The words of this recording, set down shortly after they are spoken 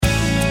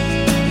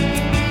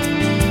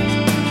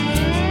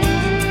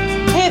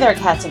there,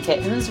 cats and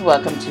kittens.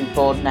 Welcome to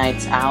Bold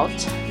Nights Out,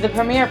 the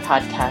premier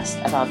podcast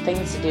about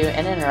things to do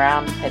in and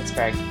around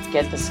Pittsburgh.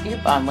 Get the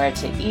scoop on where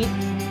to eat,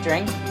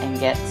 drink, and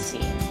get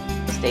seen.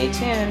 Stay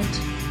tuned.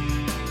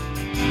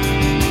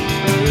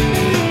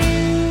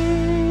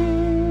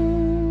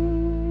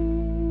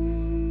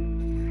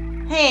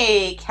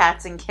 Hey,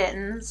 cats and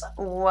kittens.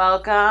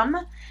 Welcome.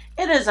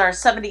 It is our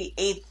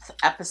 78th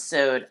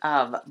episode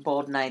of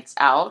Bold Nights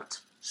Out.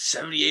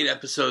 78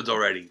 episodes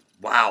already.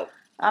 Wow.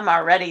 I'm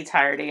already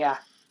tired of ya.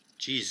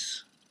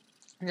 Jeez.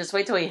 Just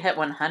wait till we hit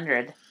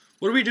 100.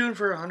 What are we doing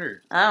for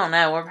 100? I don't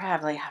know. We'll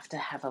probably have to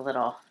have a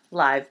little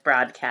live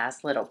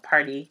broadcast, little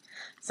party,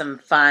 some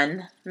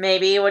fun.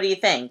 Maybe. What do you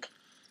think?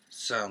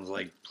 Sounds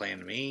like plan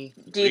to me.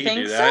 Do you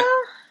think so?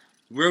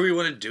 Where do we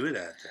want to do it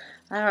at then?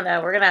 I don't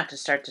know. We're going to have to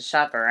start to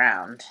shop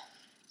around.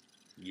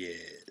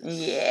 Yes.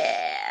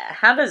 Yeah.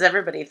 How does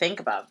everybody think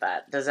about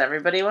that? Does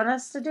everybody want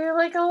us to do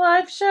like a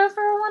live show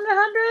for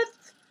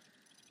 100th?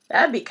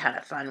 That'd be kind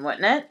of fun,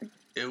 wouldn't it?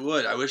 It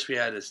would. I wish we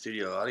had a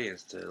studio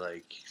audience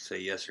to say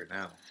yes or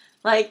no.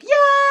 Like,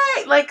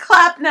 yay! Like,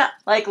 clap no.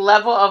 Like,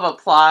 level of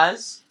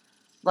applause.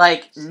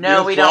 Like,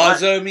 no, we don't want...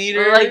 The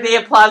applause-o-meter? Like, the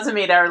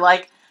applause-o-meter.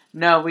 Like,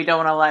 no, we don't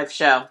want a live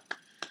show.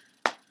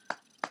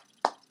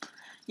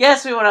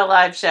 Yes, we want a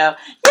live show.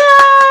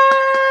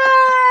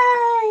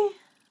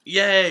 Yay!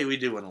 Yay, we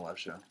do want a live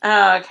show.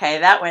 Oh, okay,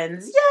 that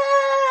wins.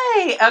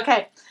 Yay!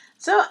 Okay.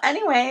 So,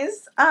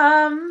 anyways, what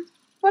are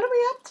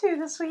we up to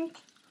this week?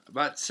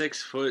 About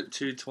 6 foot,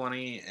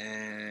 220,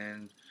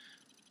 and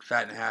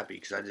fat and happy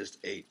because I just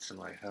ate some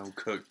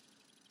home-cooked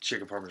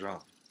chicken parmesan.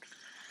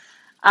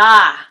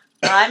 Ah,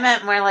 well, I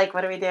meant more like,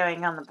 what are we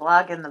doing on the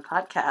blog and the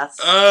podcast?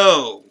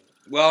 Oh,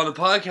 well, on the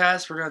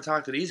podcast, we're going to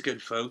talk to these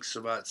good folks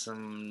about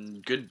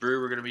some good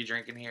brew we're going to be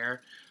drinking here.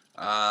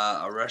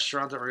 A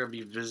restaurant that we're going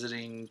to be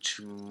visiting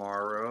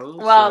tomorrow.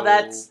 Well,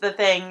 that's the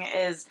thing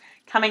is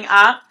coming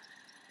up.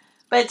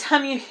 By the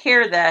time you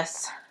hear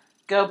this,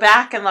 go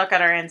back and look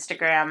at our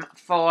Instagram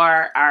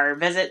for our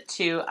visit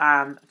to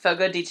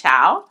Fogo de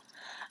Chao.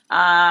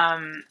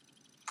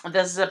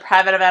 This is a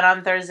private event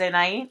on Thursday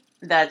night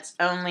that's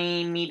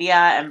only media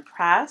and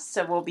press,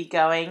 so we'll be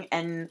going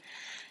and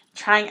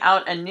trying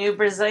out a new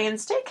Brazilian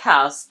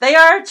steakhouse. They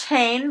are a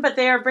chain, but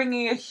they are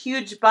bringing a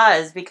huge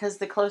buzz because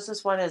the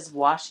closest one is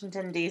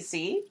Washington,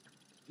 D.C.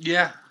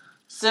 Yeah.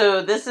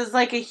 So this is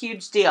like a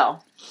huge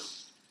deal.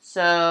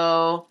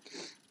 So...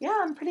 yeah,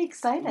 I'm pretty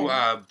excited.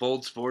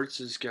 Bold Sports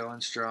is going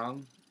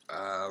strong.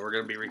 We're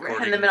going to be recording.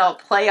 We're in the middle of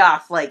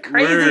playoff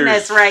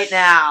craziness right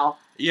now.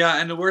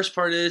 Yeah, and the worst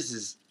part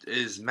is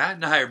Matt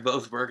and I are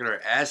both working our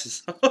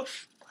asses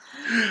off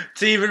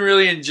to even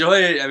really enjoy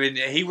it. I mean,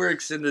 he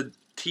works in the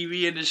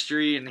TV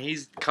industry and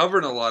he's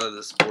covering a lot of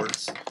the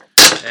sports.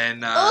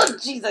 And oh,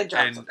 jeez, I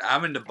dropped and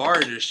I'm in the bar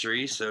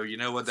industry, so you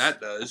know what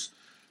that does.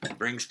 It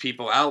brings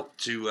people out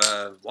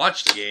to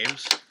watch the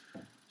games.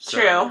 So,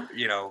 true.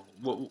 You know,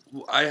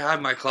 I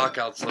had my clock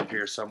out slip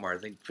here somewhere. I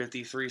think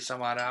 53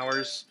 some odd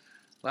hours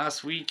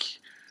last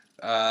week.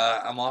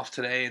 I'm off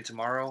today and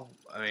tomorrow.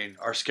 I mean,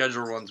 our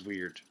schedule runs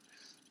weird.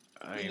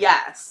 I mean,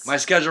 yes. My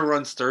schedule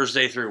runs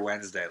Thursday through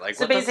Wednesday. Like,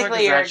 so what the fuck basically,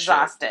 is you're that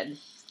exhausted.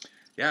 shit?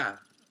 Yeah.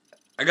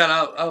 I got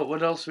out. Oh,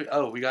 what else? We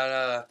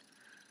got.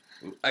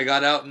 I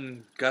got out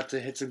and got to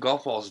hit some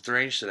golf balls at the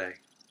range today.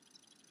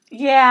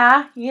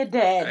 Yeah, you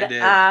did. I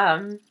did.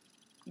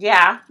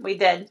 Yeah, we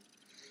did.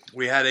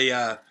 We had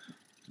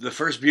the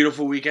first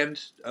beautiful weekend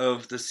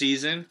of the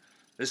season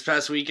this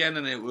past weekend,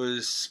 and it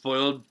was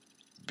spoiled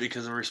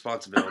because of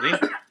responsibility.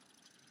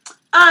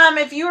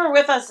 If you were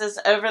with us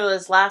over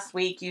this last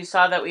week, you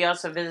saw that we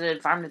also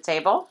visited Farm to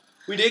Table.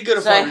 We did go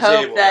to Farm to Table. So I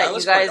hope that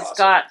you guys awesome.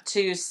 got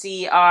to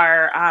see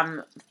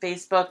our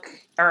Facebook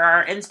or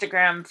our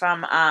Instagram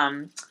from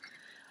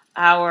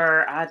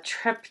our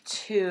trip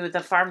to the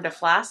Farm to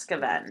Flask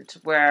event,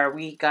 where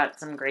we got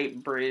some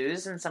great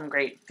brews and some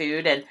great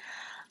food, and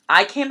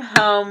I came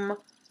home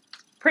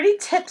pretty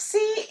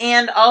tipsy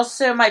and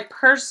also my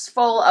purse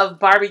full of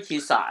barbecue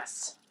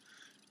sauce.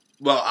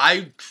 Well,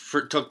 I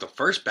took the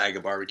first bag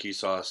of barbecue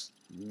sauce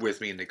with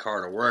me in the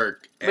car to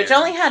work. Which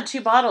only had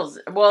 2 bottles.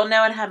 Well,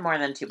 no, it had more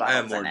than 2 bottles.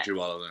 I had more than 2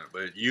 bottles in it.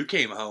 But you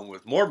came home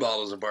with more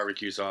bottles of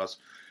barbecue sauce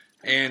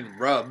and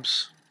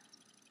rubs.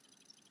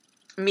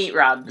 Meat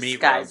rubs,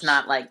 guys.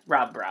 Not like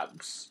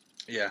rubs.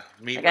 Yeah,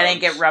 meat rubs. I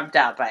didn't get rubbed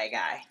out by a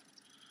guy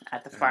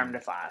at the Farm to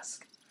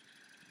Flask.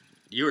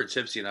 You were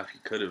tipsy enough you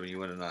could have and you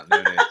would have not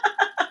known it.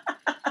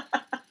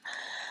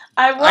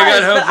 I was,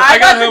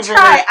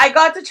 I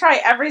got to try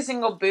every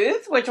single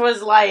booth, which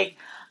was like,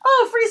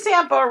 oh, free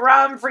sample of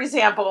rum, free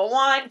sample of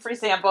wine, free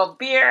sample of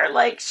beer.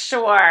 Like,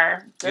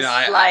 sure. Just,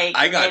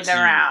 I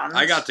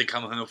got to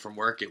come home from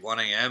work at 1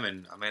 a.m.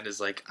 and Amanda's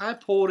like, I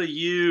pulled a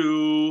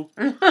U.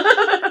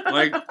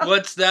 Like,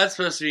 what's that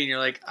supposed to mean? You're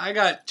like, I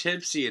got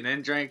tipsy and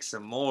then drank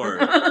some more.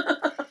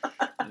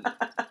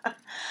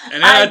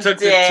 And then I took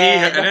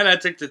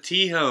the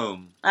tea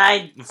home.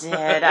 I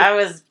did. I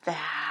was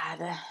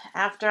bad.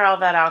 After all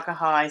that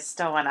alcohol, I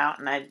still went out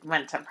and I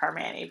went to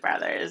Parmani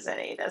Brothers and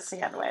ate a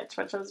sandwich,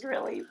 which was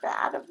really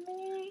bad of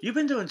me. You've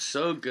been doing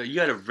so good. You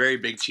had a very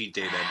big cheat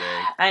day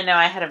that I know,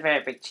 I had a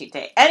very big cheat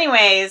day.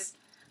 Anyways,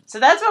 so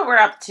that's what we're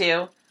up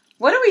to.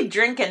 What are we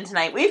drinking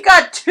tonight? We've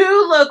got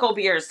 2 local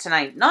beers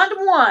tonight. Not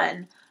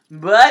 1,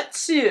 but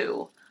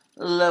 2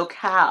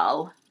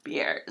 locale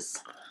beers.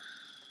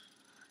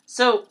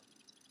 So,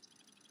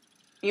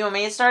 you want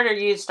me to start or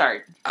you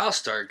start? I'll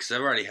start because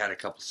I've already had a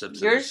couple sips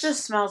of Yours this.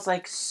 just smells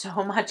like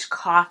so much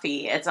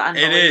coffee. It's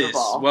unbelievable. It is.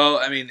 Well,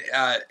 I mean,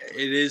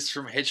 it is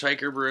from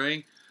Hitchhiker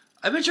Brewing.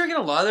 I've been drinking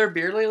a lot of their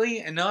beer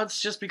lately, and now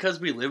it's just because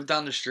we live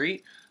down the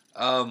street.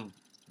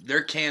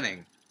 They're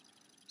canning,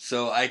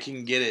 so I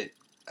can get it.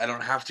 I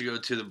don't have to go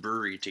to the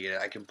brewery to get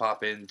it. I can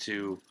pop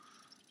into,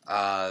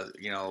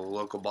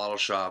 local bottle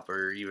shop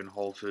or even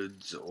Whole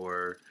Foods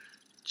or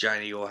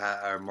Giant Eagle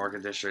or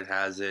Market District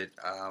has it.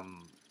 A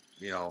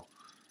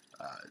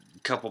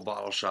couple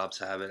bottle shops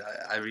have it.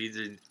 I've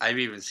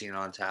even seen it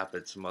on tap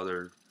at some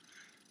other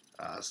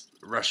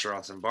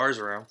restaurants and bars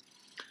around.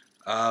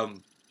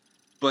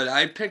 But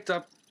I picked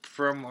up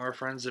from our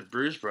friends at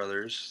Brews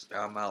Brothers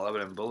on Mount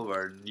Lebanon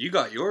Boulevard. And you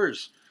got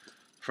yours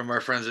from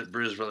our friends at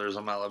Brews Brothers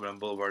on Mount Lebanon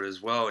Boulevard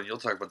as well, and you'll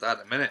talk about that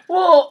in a minute.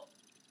 Well,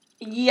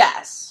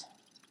 yes.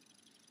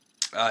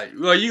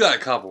 You got a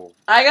couple.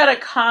 I got a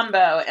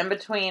combo in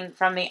between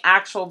from the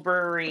actual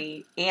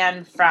brewery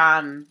and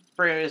from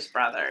Brews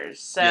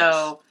Brothers.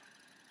 So,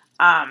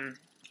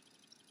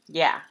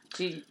 yeah.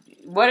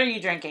 What are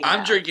you drinking I'm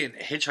now? drinking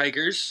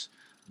Hitchhikers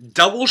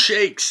Double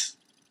Shakes.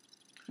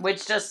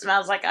 Which just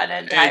smells like an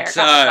entire cup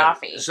of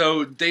coffee.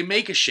 So they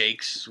make a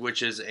Shakes,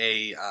 which is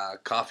a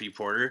coffee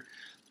porter.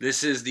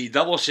 This is the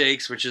Double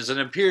Shakes, which is an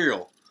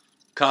Imperial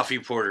coffee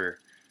porter.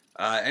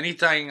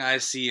 Anytime I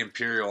see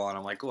Imperial on,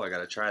 I'm like, oh, I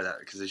gotta try that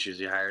because it's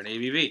usually higher in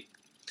ABV.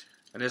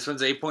 And this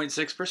one's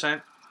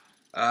 8.6%.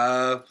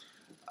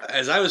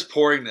 As I was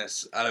pouring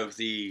this out of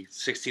the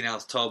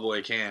 16-ounce tall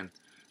boy can,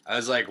 I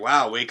was like,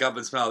 wow, wake up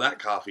and smell that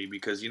coffee,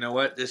 because you know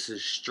what? This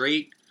is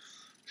straight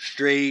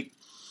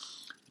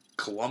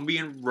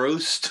Colombian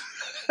roast.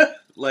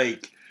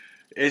 Like,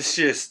 it's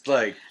just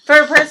like... For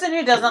a person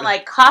who doesn't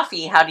like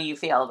coffee, how do you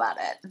feel about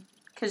it?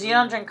 Because you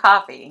don't drink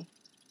coffee.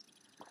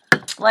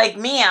 Like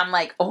me, I'm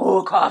like,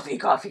 oh, coffee.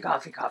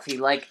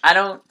 Like, I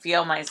don't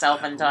feel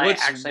myself until I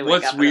actually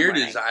wake up. What's weird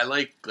is I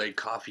like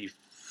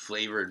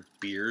coffee-flavored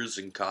beers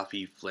and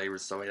coffee-flavored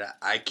stuff like that.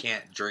 I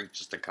can't drink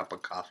just a cup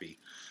of coffee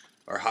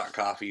or hot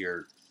coffee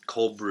or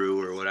cold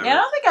brew or whatever. Yeah, I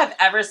don't think I've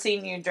ever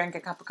seen you drink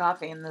a cup of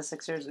coffee in the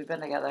 6 years we've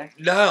been together.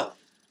 No,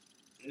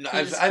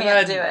 I've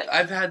had it.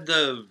 I've had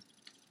the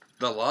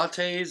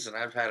lattes and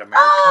I've had Americanos.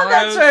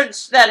 Oh,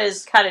 that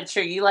is kind of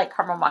true. You like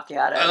caramel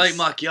macchiatos. I like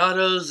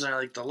macchiatos and I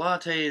like the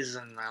lattes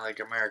and I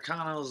like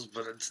Americanos,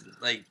 but it's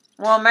like...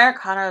 Well,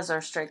 Americanos are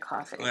straight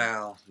coffee.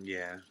 Well,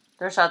 yeah.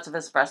 They're shots of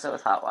espresso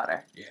with hot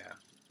water. Yeah.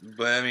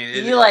 But, I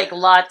mean... You like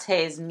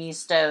lattes,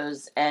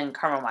 mistos, and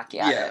caramel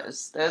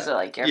macchiatos. Yeah. Those are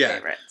like your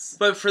favorites.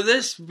 But for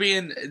this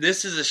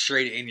is a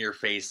straight in your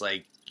face,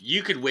 like,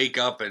 you could wake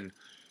up and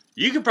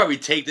you could probably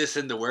take this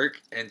into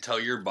work and tell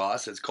your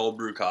boss it's cold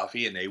brew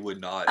coffee and they would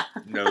not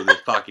know the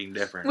fucking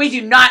difference. We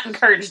do not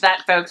encourage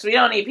that, folks. We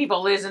don't need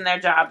people losing their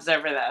jobs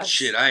over this.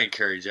 Shit, I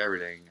encourage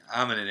everything.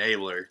 I'm an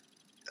enabler.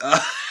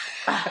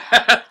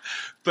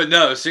 But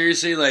no,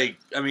 seriously, like,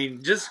 I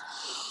mean, just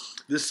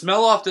the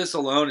smell off this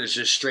alone is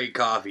just straight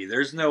coffee.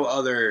 There's no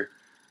other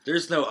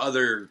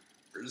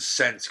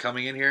scents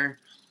coming in here.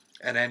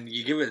 And then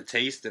you give it a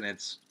taste and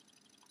it's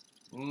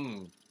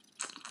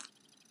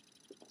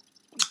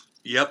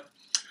Yep.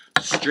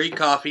 Straight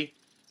coffee,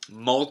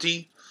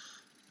 malty,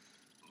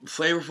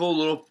 flavorful,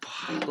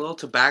 little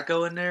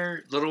tobacco in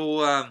there, little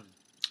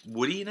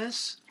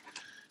woodiness.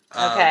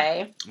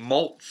 Okay.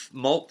 Malt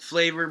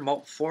flavor,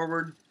 malt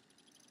forward,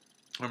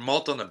 or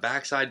malt on the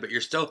backside, but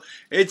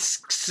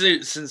it's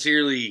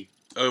sincerely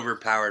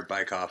overpowered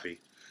by coffee.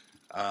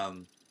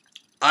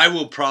 I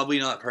will probably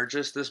not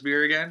purchase this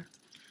beer again.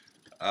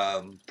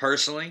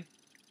 Personally,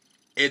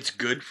 it's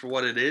good for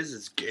what it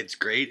is. It's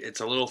great.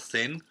 It's a little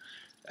thin.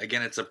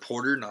 Again, it's a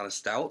porter, not a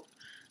stout.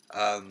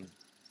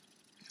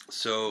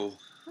 So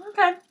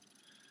okay.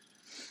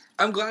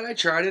 I'm glad I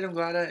tried it. I'm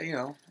glad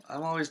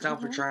I'm always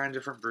down for trying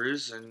different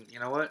brews, and you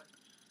know what?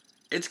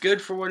 It's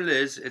good for what it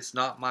is. It's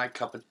not my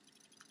cup of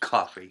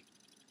coffee,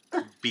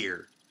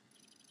 beer.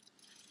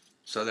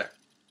 So there.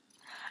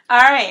 All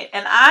right,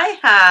 and I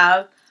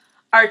have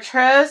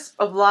Artros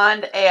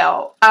Blonde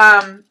Ale.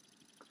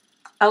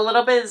 A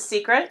little bit of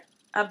secret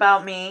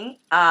about me.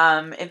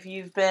 If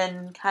you've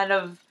been kind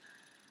of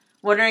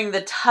wondering, the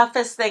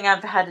toughest thing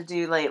I've had to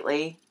do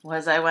lately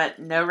was I went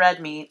no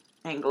red meat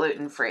and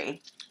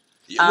gluten-free.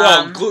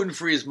 Well,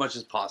 gluten-free as much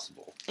as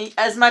possible.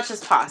 As much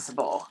as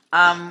possible.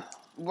 I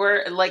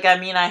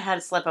had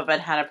a slip up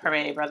and had a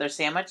Parmentier Brothers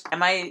sandwich.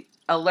 Am I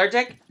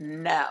allergic?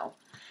 No.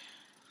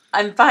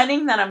 I'm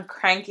finding that I'm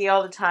cranky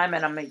all the time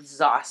and I'm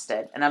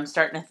exhausted, and I'm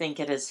starting to think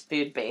it is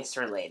food-based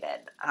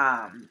related.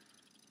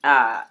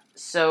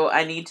 So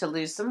I need to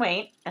lose some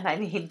weight and I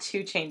need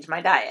to change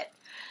my diet.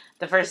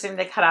 The first thing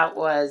to cut out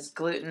was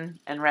gluten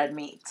and red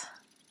meat.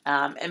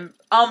 And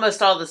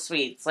almost all the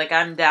sweets. Like,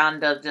 I'm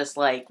down to just,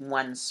 like,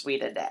 one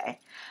sweet a day.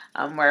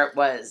 Where it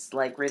was,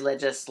 like,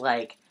 religious,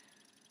 like,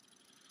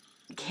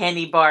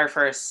 candy bar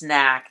for a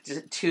snack,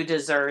 2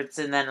 desserts,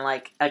 and then,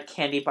 like, a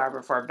candy bar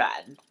before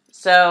bed.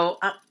 So,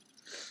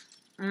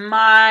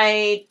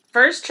 my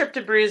first trip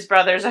to Bruise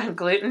Brothers, I'm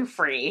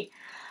gluten-free.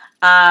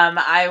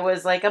 I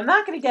was like, I'm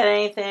not going to get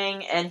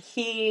anything, and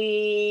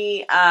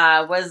he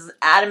was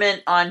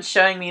adamant on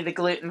showing me the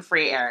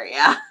gluten-free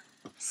area.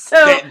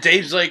 So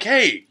Dave's like,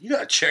 hey, you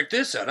gotta check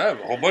this out. I have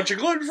a whole bunch of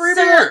gluten-free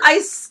so beer.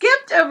 I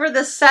skipped over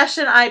the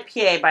Session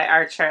IPA by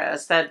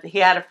Arturos that he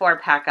had a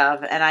 4-pack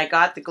of, and I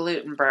got the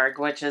Glutenberg,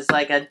 which is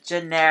like a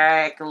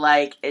generic,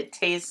 like, it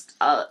tastes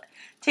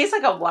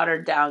like a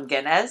watered-down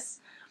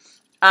Guinness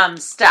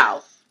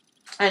stout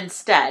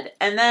instead.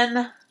 And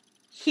then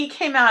he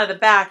came out of the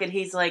back, and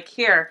he's like,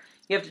 here,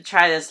 you have to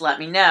try this, let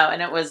me know.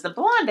 And it was the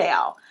Blonde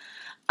Ale.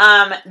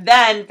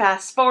 Then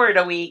fast forward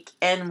a week,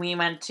 and we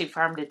went to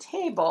Farm to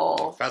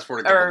Table. Fast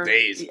forward a couple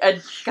days. A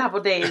couple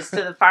days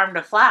to the Farm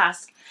to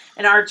Flask,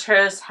 and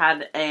Arturos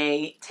had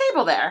a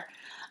table there.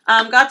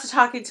 Got to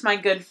talking to my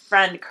good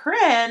friend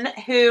Corinne,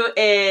 who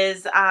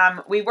is,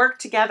 we worked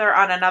together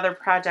on another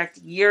project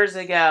years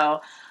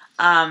ago,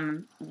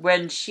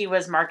 when she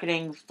was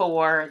marketing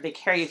for the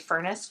Carrie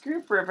Furnace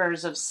Group,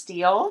 Rivers of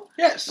Steel.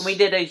 Yes. And we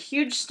did a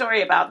huge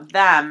story about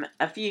them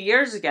a few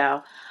years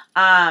ago.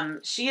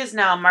 She is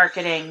now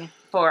marketing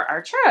for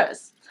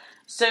Arturos.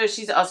 So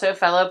she's also a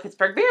fellow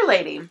Pittsburgh beer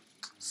lady.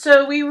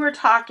 So we were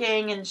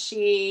talking, and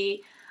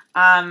she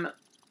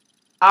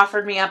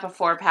offered me up a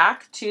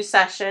 4-pack, 2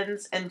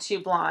 Sessions, and 2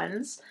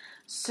 Blondes.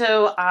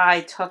 So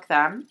I took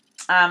them.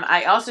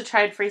 I also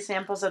tried free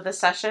samples of the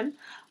Session,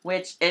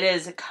 which it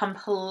is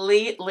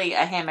completely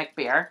a hammock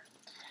beer.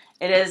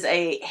 It is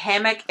a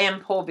hammock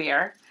and pull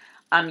beer.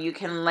 You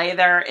can lay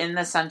there in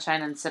the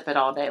sunshine and sip it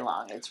all day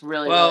long. It's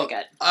really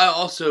good. I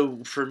also,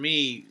 for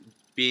me,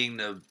 being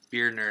the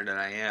beer nerd that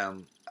I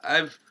am,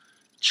 I've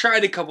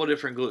tried a couple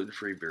different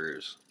gluten-free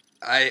brews.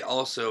 I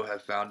also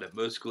have found that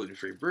most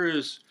gluten-free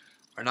brews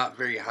are not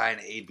very high in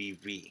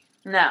ABV.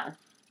 No.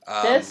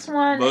 This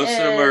one most is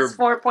of them are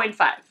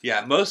 4.5.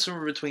 Yeah, most of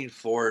them are between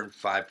 4 and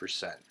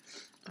 5%.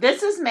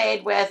 This is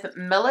made with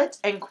millet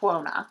and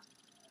quinoa.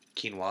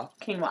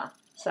 Quinoa.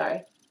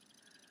 Sorry.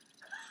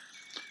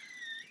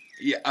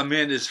 Yeah,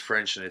 Amanda's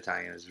French and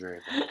Italian is very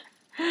bad.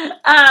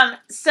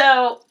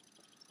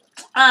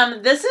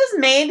 This is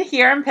made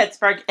here in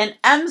Pittsburgh, in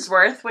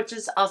Emsworth, which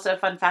is also a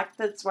fun fact.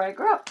 That's where I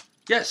grew up.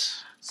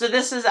 Yes. So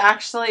this is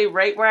actually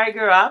right where I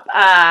grew up,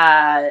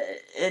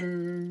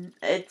 and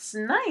it's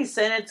nice,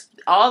 and it's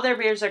all their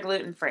beers are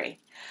gluten-free.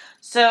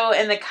 So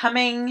in the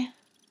coming,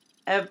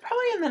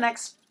 probably in the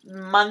next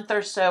month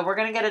or so, we're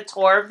going to get a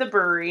tour of the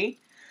brewery.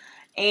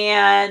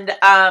 And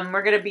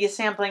we're going to be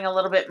sampling a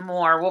little bit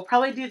more. We'll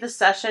probably do the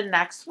Session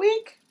next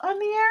week on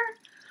the air.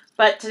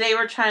 But today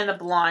we're trying the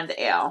Blonde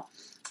Ale.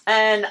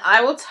 And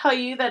I will tell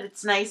you that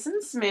it's nice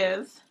and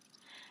smooth.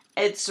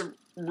 It's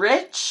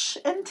rich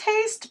in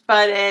taste,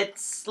 but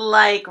it's,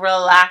 like,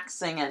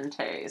 relaxing in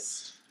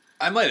taste.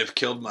 I might have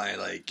killed my,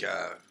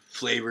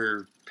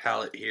 flavor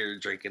palette here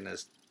drinking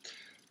this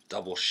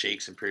double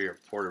Shakes Imperial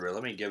Porter. But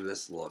let me give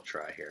this a little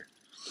try here.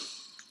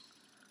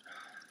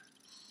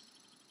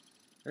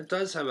 It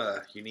does have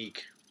a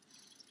unique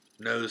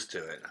nose to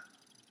it.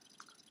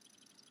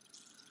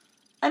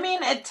 I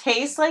mean, it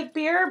tastes like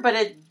beer, but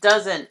it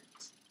doesn't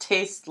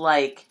taste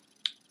like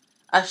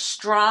a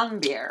strong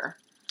beer.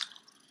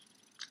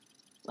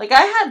 Like,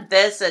 I had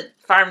this at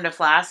Farm to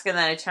Flask, and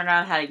then I turned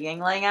around and had a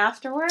Yingling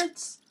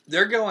afterwards.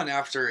 They're going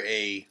after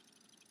a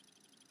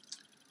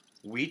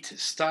wheat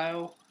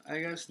style, I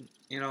guess,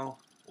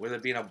 with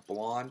it being a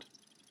blonde.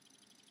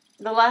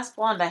 The last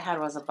blonde I had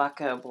was a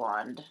Bucko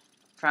blonde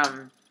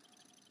from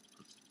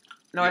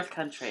North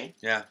Country.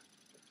 Yeah.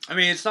 I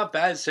mean, it's not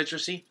bad. It's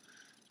citrusy.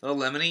 A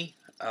little lemony.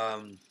 I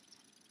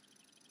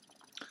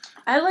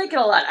like it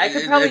a lot. I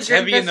could probably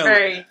drink this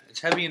very...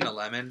 It's heavy in the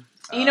lemon.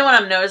 You know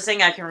what I'm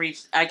noticing? I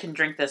can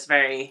drink this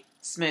very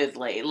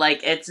smoothly.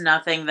 Like, it's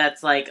nothing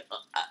that's like...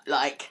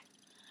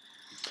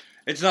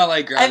 It's not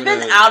like... I've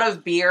been out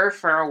of beer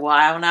for a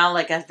while now.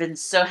 Like, I've been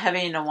so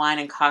heavy into wine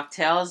and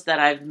cocktails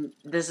that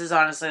this is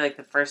honestly, like,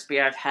 the first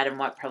beer I've had in,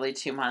 probably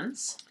 2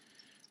 months?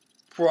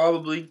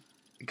 Probably.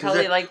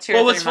 Probably like 2 or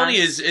 3 months. Well, what's funny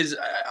is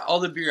all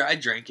the beer I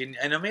drink,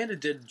 and Amanda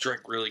did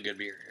drink really good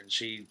beer, and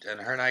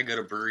her and I go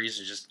to breweries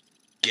and just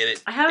get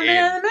it. I haven't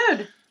been in the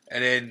mood.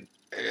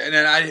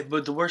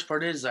 But the worst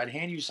part is I'd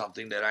hand you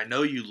something that I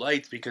know you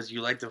liked because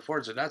you liked it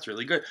before, so that's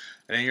really good.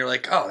 And then you're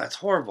like, oh, that's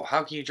horrible.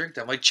 How can you drink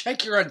that? I'm like,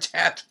 check your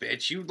Untapped,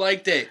 bitch. You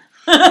liked it.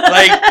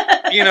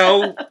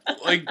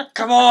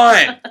 Come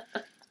on.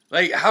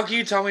 Like, how can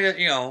you tell me that,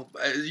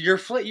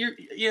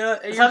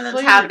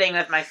 something's happening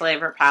with my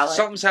flavor palette.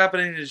 Something's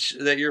happening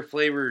that your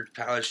flavor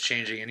palette's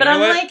changing. And but I'm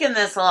liking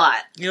this a lot.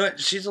 You know what?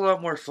 She's a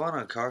lot more fun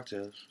on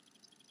cocktails.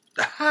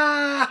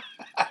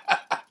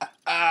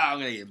 I'm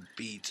going to get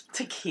beat.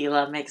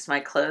 Tequila makes my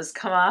clothes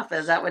come off.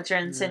 Is that what you're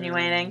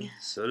insinuating?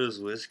 So does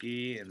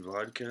whiskey and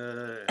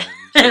vodka and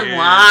and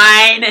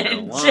wine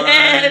and wine.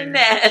 gin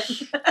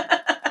and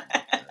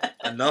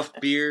Enough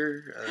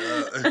beer.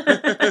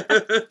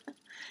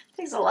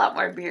 Takes a lot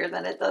more beer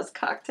than it does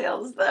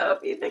cocktails, though,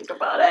 if you think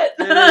about it.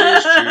 It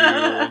is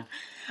true.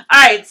 All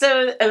right,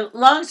 so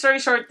long story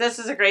short, this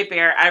is a great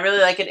beer. I really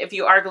like it. If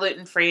you are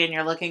gluten-free and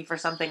you're looking for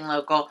something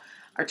local,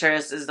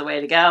 Arcturus is the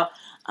way to go.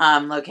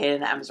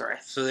 Located in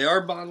Emsworth. So they are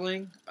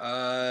bottling.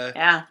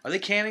 Yeah. Are they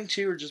canning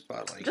too or just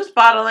bottling? Just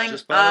bottling.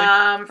 Just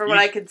bottling? From what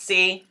I could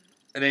see.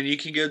 And then you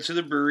can go to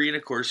the brewery and,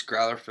 of course,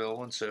 growler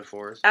fill and so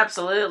forth.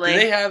 Absolutely. Do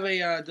they have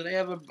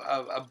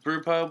a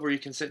brew pub where you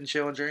can sit and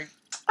chill and drink?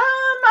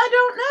 I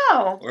don't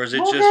know. Or is it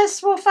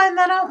We'll find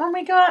that out when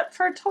we go out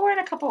for a tour in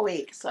a couple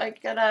weeks. I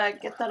gotta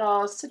get that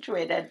all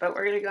situated, but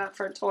we're gonna go out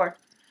for a tour.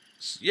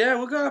 Yeah,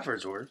 we'll go out for a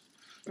tour.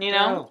 You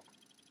know?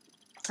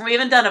 We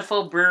haven't done a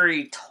full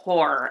brewery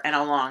tour in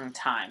a long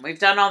time. We've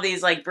done all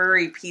these like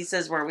brewery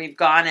pieces where we've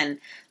gone and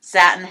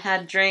sat and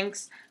had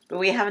drinks, but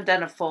we haven't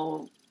done a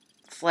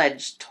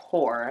full-fledged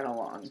tour in a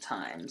long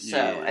time. So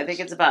Yes. I think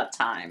it's about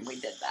time we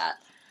did that.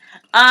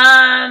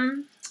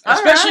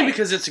 Especially right.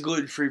 because it's a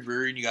gluten-free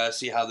brewery and you gotta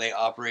see how they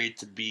operate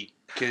to be...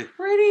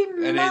 Pretty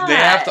much. And they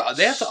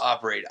have to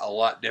operate a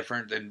lot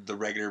different than the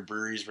regular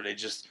breweries where they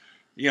just...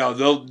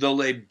 they'll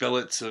lay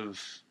billets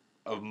of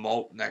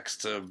malt next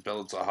to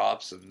billets of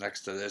hops and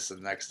next to this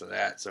and next to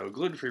that. So a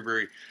gluten-free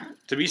brewery,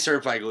 to be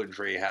certified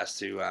gluten-free, has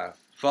to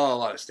follow a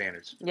lot of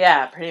standards.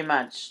 Yeah, pretty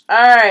much.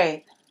 All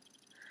right.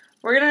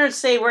 We're going to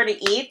say where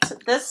to eat.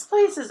 This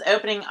place is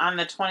opening on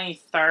the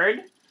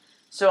 23rd,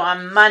 so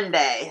on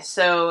Monday.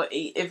 So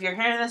if you're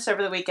hearing this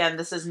over the weekend,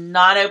 this is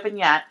not open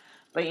yet,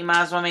 but you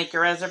might as well make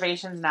your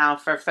reservations now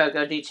for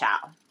Fogo de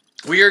Chao.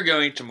 We are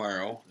going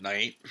tomorrow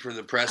night for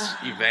the press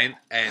event,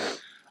 and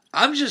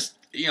I'm just...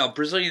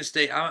 Brazilian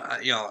steak.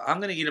 I'm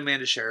going to eat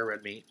Amanda Share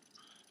red meat,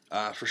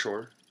 for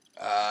sure.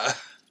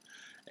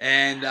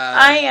 And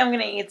I am going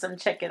to eat some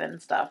chicken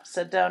and stuff.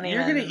 So don't even.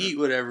 You're going to eat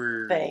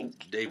whatever they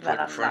put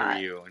in front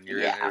of you,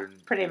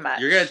 and pretty much.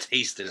 You're going to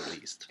taste it at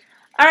least.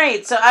 All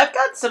right, so I've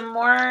got some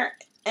more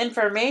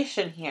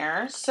information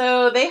here.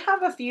 So they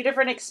have a few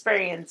different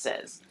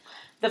experiences.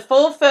 The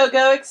full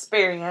Fogo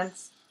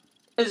experience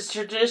is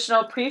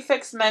traditional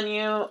prefix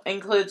menu,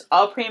 includes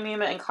all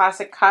premium and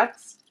classic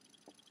cuts,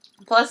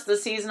 plus the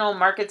seasonal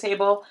market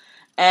table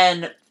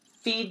and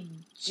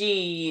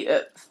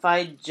Feijoada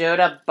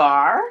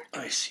bar.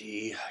 I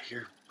see.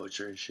 You're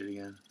butchering shit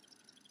again.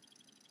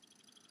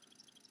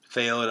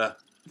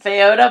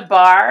 Feijoada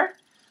bar,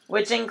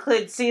 which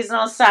includes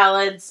seasonal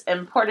salads,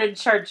 imported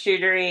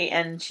charcuterie,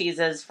 and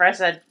cheeses, fresh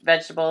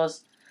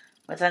vegetables.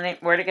 What's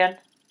that word again?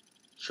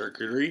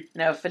 Charcuterie?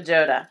 No,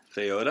 feijoada.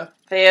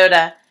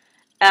 Feijoada.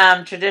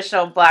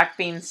 Traditional black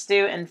bean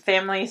stew and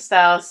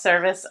family-style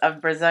service of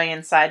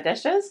Brazilian side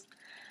dishes.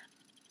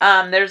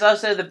 There's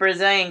also the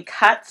Brazilian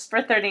cuts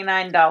for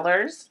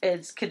 $39.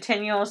 It's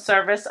continual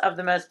service of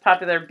the most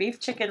popular beef,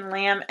 chicken,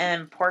 lamb,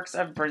 and pork cuts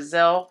of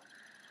Brazil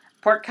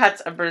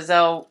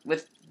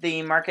with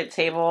the market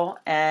table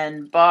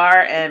and bar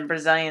and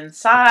Brazilian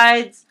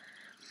sides.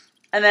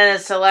 And then a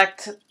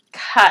select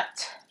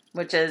cut,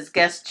 which is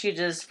guest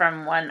chooses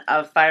from one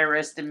of fire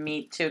roasted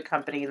meat to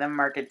accompany the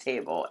market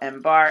table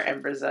and bar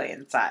and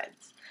Brazilian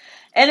sides.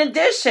 In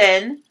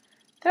addition,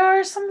 there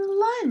are some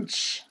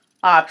lunch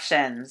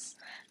options.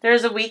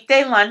 There's a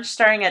weekday lunch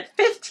starting at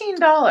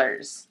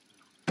 $15,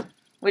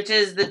 which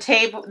is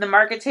the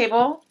market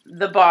table,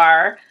 the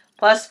bar,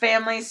 plus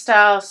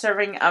family-style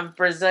serving of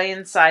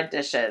Brazilian side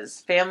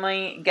dishes.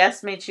 Family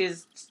guests may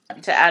choose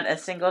to add a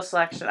single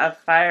selection of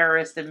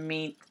fire-roasted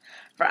meat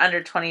for under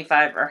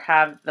 $25 or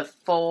have the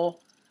full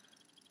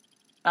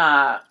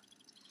churrasco.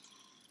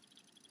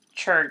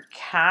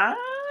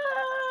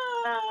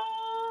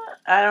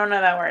 I don't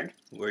know that word.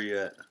 Where you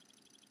at?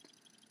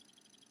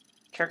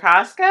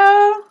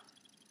 Churrasco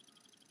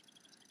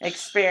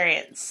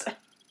experience.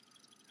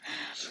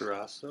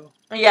 Churrasco?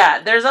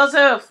 Yeah, there's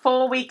also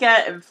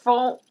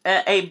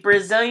a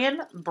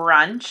Brazilian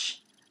brunch,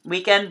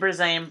 weekend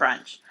Brazilian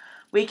brunch.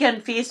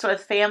 Weekend feast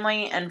with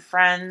family and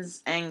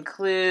friends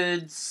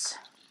includes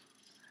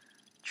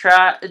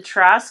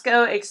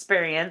churrasco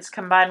experience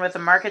combined with a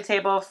market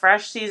table,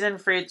 fresh seasoned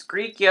fruits,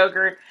 Greek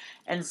yogurt,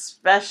 and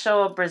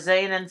special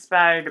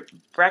Brazilian-inspired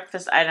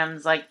breakfast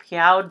items like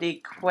pão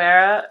de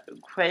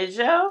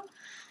queijo,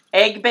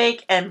 egg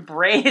bake, and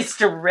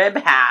braised rib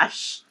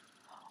hash.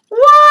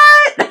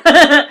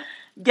 What?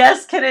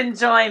 Guests can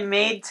enjoy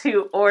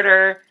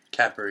made-to-order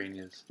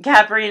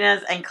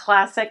caipirinhas and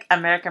classic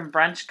American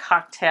brunch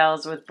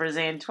cocktails with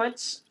Brazilian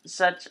twists,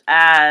 such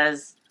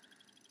as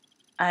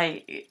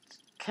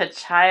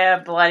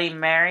Cachaça Bloody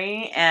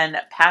Mary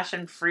and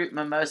passion fruit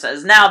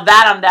mimosas. Now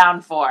that I'm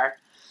down for.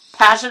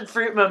 Passion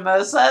fruit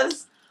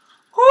mimosas?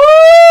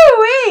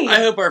 Woo-wee! I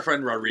hope our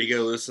friend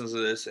Rodrigo listens to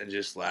this and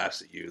just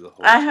laughs at you the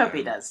whole I time. hope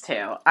he does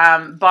too.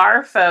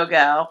 Bar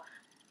Fogo.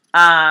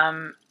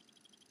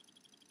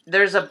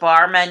 There's a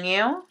bar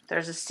menu,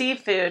 there's a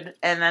seafood,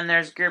 and then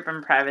there's group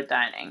and private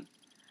dining.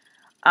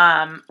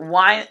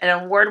 Wine, an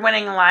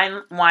award-winning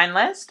wine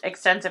list,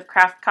 extensive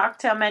craft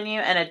cocktail menu,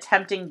 and a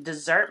tempting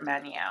dessert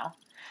menu.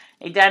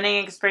 A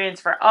dining experience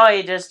for all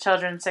ages.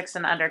 Children 6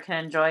 and under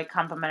can enjoy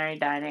complimentary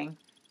dining.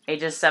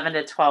 Ages 7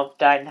 to 12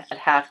 dine at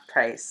half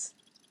price.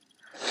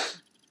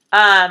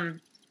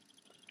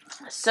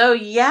 So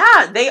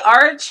yeah, they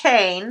are a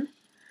chain.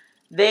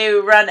 They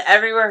run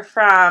everywhere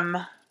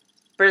from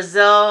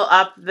Brazil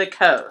up the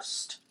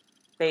coast,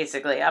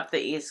 basically up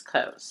the East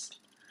Coast.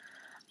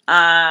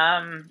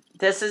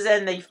 This is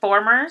in the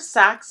former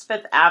Saks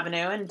Fifth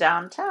Avenue in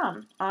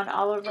downtown on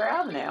Oliver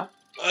Avenue.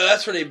 Oh,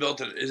 that's where they built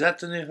it. Is that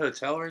the new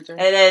hotel right there?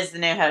 It is the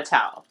new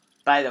hotel,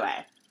 by the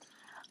way.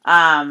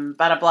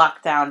 About a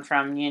block down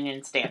from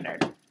Union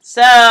Standard.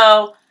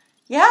 So,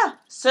 yeah.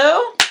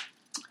 So,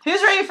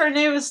 who's ready for a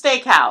new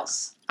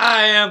steakhouse?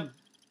 I am.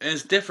 And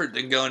it's different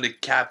than going to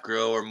Cap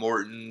Grill or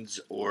Morton's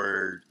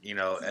or,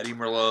 Eddie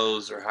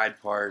Merlot's or Hyde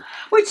Park.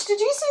 Which, did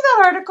you see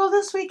that article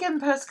this week in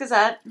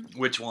Post-Gazette?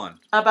 Which one?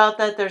 About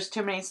that there's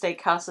too many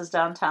steakhouses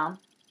downtown.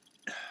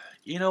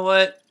 You know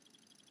what?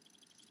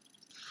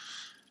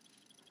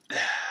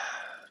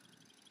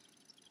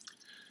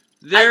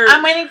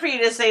 I'm waiting for you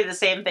to say the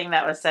same thing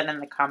that was said in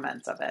the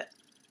comments of it.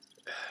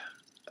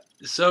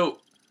 So,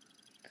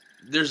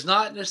 there's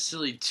not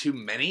necessarily too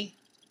many.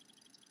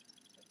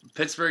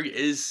 Pittsburgh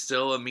is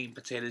still a meat and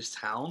potatoes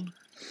town.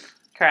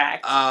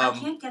 Correct. I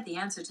can't get the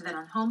answer to that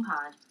on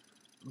HomePod.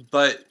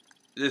 But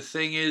the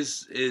thing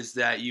is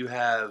that you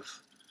have...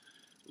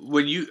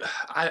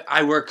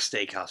 I worked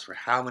steakhouse for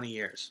how many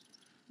years?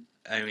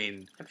 I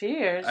mean, a few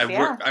years. I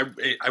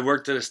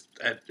worked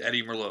at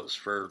Eddie Merlot's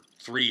for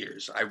 3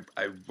 years.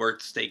 I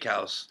worked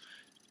steakhouse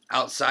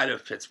outside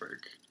of Pittsburgh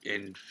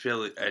in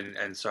Philly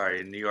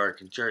in New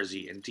York and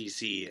Jersey and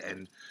DC,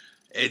 and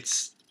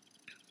it's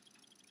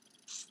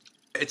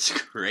a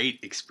great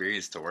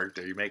experience to work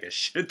there. You make a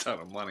shit ton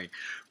of money,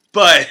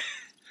 but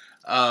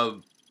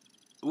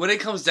when it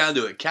comes down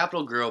to it,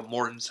 Capitol Grill,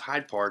 Morton's,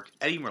 Hyde Park,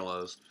 Eddie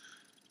Merlot's,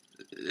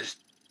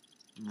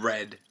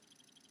 Red.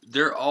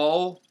 They're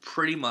all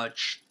pretty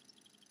much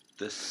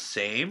the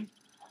same,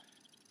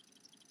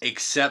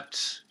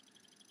 except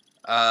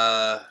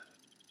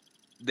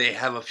they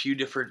have a few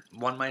different...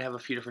 One might have a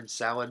few different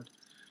salad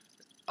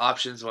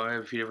options, one might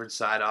have a few different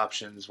side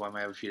options, one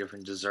might have a few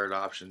different dessert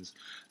options.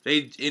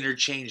 They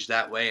interchange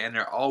that way, and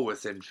they're all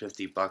within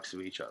 $50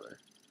 of each other.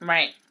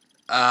 Right.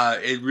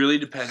 It really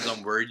depends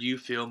on where do you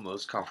feel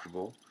most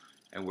comfortable,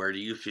 and where do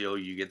you feel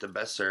you get the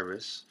best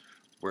service.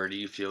 Where do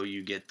you feel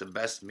you get the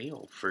best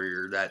meal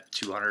for that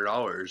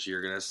 $200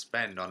 you're going to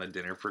spend on a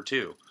dinner for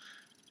two?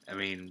 I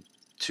mean,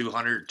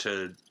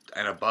 $200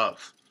 and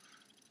above.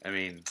 I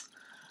mean,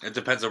 it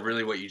depends on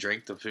really what you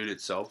drink, the food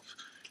itself.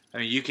 I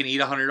mean, you can eat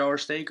a $100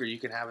 steak or you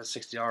can have a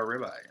 $60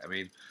 ribeye. I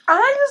mean,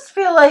 I just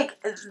feel like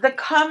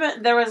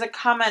there was a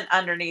comment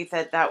underneath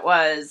it that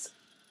was,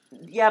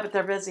 yeah, but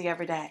they're busy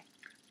every day.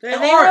 They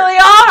really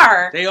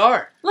are. They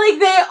are. Like,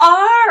 they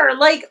are.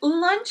 Like,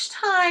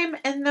 lunchtime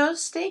in those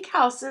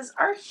steakhouses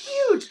are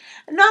huge.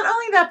 And not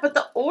only that, but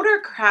the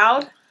older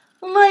crowd,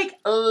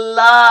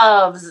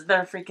 loves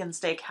their freaking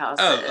steakhouses.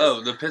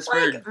 Oh, the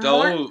Pittsburgh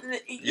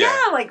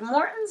like,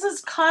 Morton's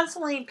is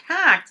constantly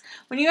packed.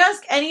 When you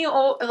ask any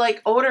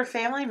older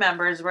family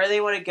members where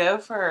they want to go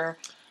for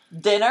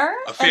dinner.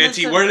 Where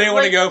do they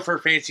want to go for a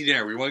fancy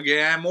dinner? We want to get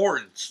at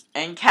Morton's.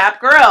 And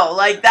Cap Grill.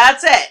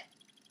 That's it.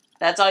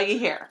 That's all you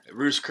hear.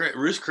 Ruth's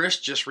Chris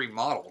just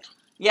remodeled.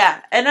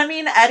 Yeah, and I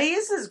mean,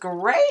 Eddie's is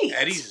great.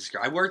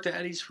 I worked at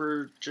Eddie's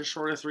for just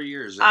short of 3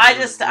 years. I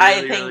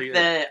think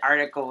the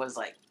article was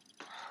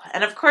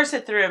and of course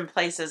it threw in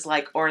places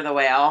like Or the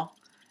Whale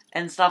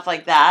and stuff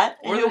like that.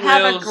 Who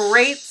have a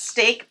great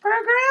steak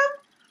program.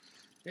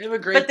 They have a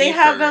great but they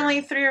have program.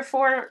 only 3 or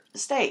 4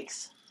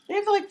 steaks. They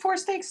have 4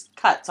 steaks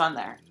cuts on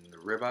there.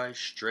 Ribeye,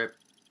 strip,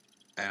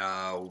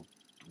 and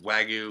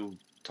Wagyu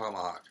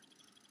tomahawk.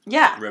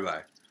 Yeah.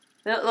 Ribeye.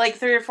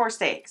 3 or 4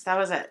 steaks. That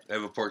was it. They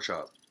have a pork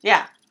chop.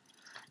 Yeah,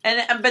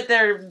 but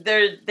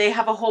they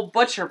have a whole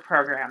butcher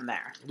program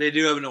there. They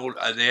do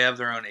have they have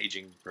their own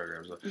aging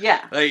programs.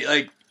 Yeah.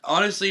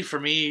 Honestly, for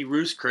me,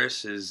 Ruth's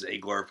Chris is a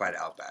glorified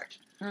Outback.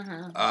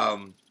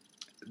 Mm-hmm.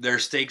 Their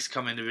steaks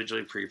come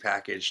individually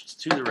prepackaged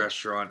to the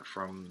restaurant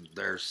from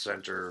their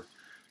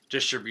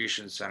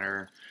distribution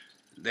center.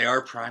 They are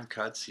prime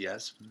cuts,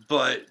 yes,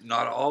 but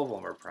not all of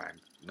them are prime.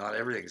 Not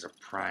everything's a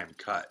prime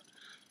cut.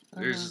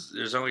 Mm-hmm.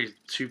 There's only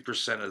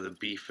 2% of the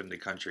beef in the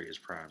country is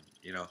prime,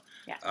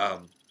 Yeah.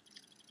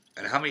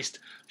 And how many...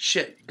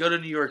 go to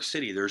New York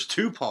City. There's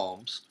 2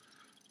 Palms.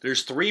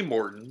 There's 3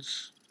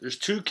 Mortons. There's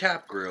 2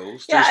 Cap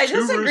Grills. Yeah, there's I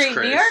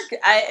disagree. New York...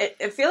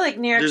 I feel like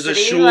New York City... There's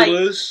a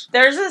Shula's.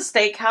 There's a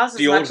steakhouse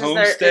the old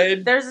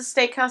Homestead. There's a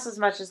steakhouse as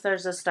much as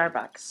there's a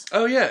Starbucks.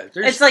 Oh, yeah.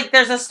 It's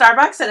there's a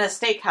Starbucks and a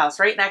steakhouse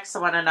right next to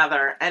one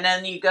another. And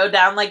then you go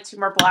down 2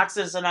 more blocks,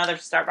 there's another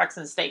Starbucks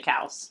and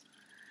steakhouse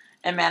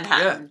in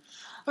Manhattan. Yeah.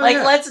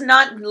 Let's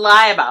not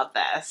lie about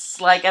this,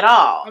 at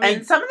all. I mean,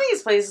 and some of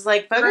these places,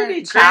 Fogo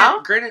de Chao,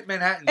 Granite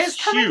Manhattan's is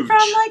coming huge. from,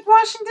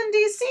 Washington,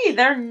 D.C.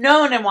 They're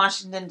known in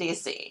Washington,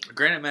 D.C.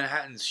 Granite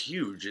Manhattan's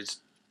huge.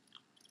 It's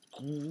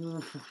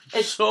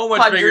It's so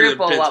much bigger than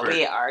quadruple Pittsburgh. what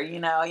we are,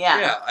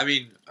 yeah. I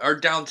mean, our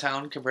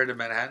downtown compared to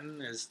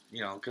Manhattan is,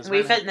 because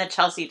We fit in the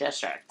Chelsea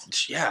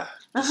district. Yeah,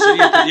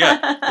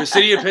 the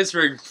city of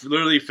Pittsburgh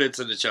literally fits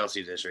in the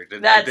Chelsea district.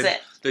 And That's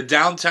it. The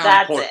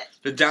downtown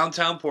the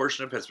downtown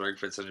portion of Pittsburgh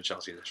fits in the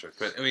Chelsea district.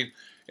 But I mean,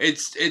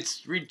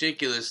 it's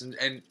ridiculous.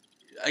 And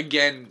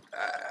again,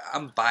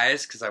 I'm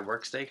biased because I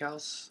work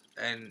steakhouse,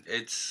 and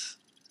it's.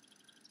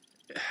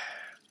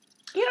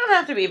 You don't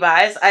have to be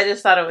biased. I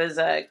just thought it was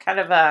a kind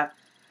of a.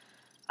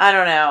 I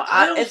don't know.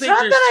 It's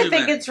not that I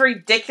think it's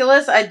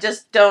ridiculous. I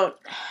just don't.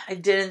 I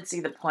didn't see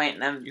the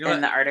point in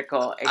the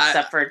article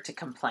except for to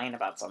complain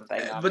about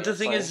something. But the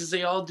thing is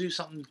they all do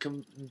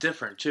something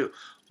different too.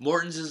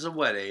 Morton's is a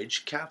wet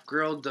age. Cap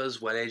Grill does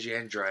wet age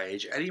and dry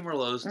age. Eddie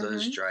Merlot's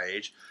does dry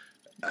age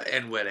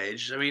and wet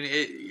age. I mean,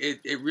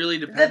 it really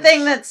depends. The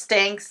thing that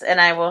stinks,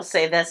 and I will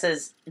say this,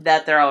 is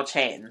that they're all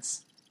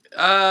chains.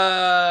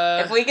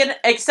 If we can,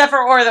 except for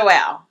Or the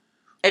Whale.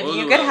 If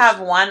you could have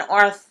one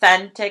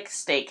authentic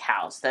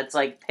steakhouse that's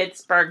like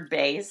Pittsburgh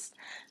based,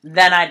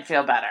 then I'd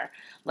feel better.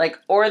 Like,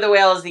 Or the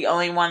Whale is the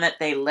only one that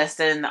they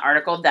listed in the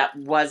article that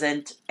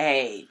wasn't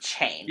a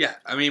chain. Yeah,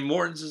 I mean,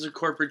 Morton's is a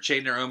corporate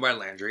chain. They're owned by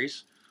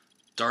Landry's.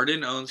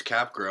 Darden owns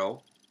Cap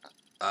Grill.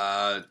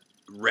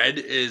 Red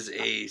is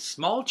a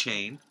small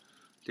chain.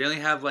 They only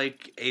have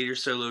like 8 or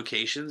so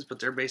locations, but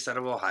they're based out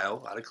of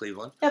Ohio, out of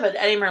Cleveland. Yeah, but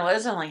Eddie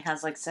Merlot's only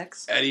has like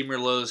 6. Eddie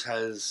Merlot's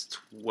has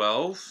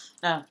 12.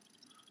 Oh.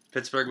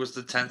 Pittsburgh was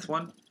the 10th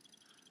one.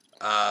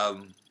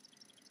 Hyde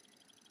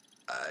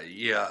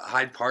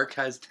Park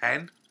has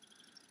 10.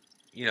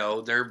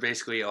 They're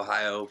basically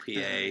Ohio,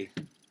 PA,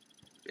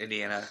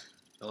 Indiana,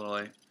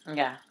 Illinois.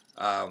 Yeah.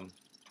 I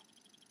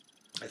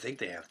think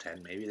they have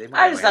 10, maybe. They might.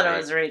 I just thought it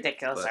was a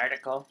ridiculous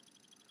article.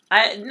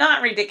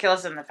 Not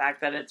ridiculous in the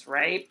fact that it's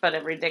right,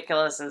 but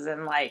ridiculous as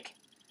in, like,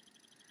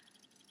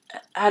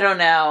 I don't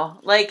know.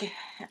 Like,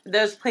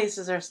 those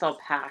places are still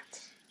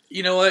packed.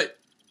 You know what?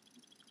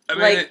 I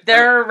mean, like,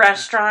 their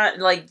restaurant,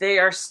 like, they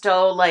are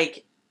still,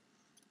 like,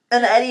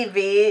 an Eddie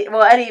V.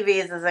 Well, Eddie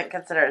V's isn't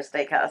considered a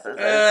steakhouse, is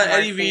it?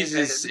 Eddie V's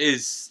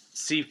is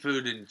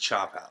seafood and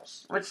chop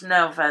house. Which,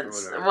 no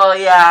offense. Well,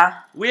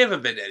 yeah. We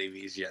haven't been to Eddie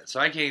V's yet, so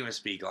I can't even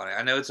speak on it.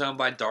 I know it's owned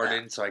by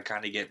Darden, so I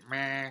kind of get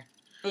meh.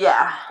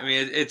 Yeah. I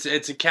mean, it's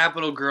a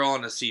Capital Grill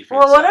on a seafood.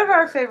 Well, one of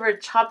our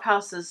favorite chop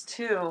houses,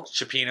 too.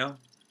 Cioppino.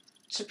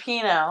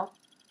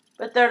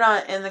 But they're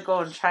not in the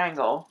Golden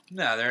Triangle.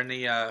 No, they're in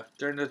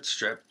the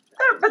Strip.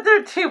 But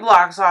they're 2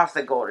 blocks off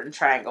the Golden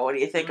Triangle. What do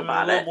you think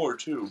about it? A little more,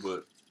 too,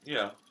 but,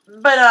 yeah.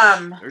 But,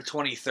 they're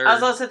 23rd. I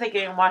was also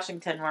thinking in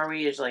Washington, where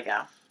we usually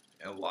go.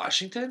 In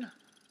Washington?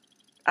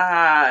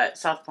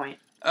 South Point.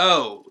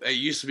 Oh, it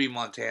used to be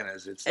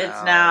Montana's. It's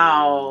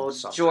now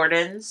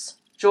Jordan's.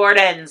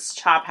 Jordan's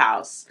Chop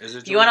House. Is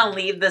it Jordan? You want to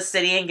leave the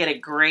city and get a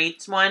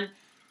great one?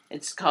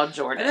 It's called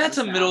Jordan's. And that's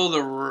a middle of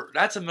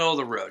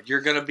the road.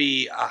 You're going to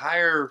be a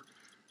higher...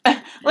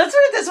 Let's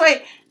put it this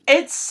way.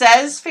 It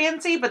says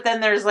fancy, but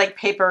then there's like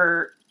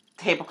paper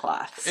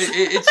tablecloths.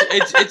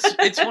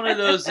 It's one of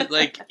those that,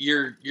 like,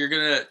 you're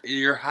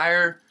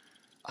higher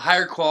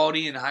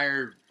quality and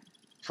higher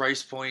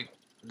price point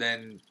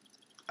than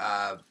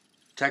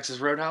Texas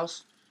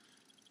Roadhouse,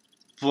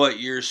 but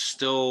you're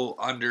still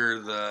under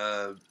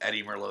the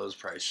Eddie Merlot's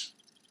price.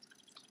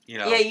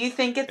 Yeah, you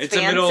think it's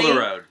fancy a middle of the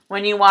road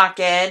when you walk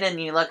in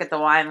and you look at the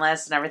wine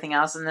list and everything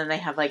else, and then they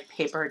have like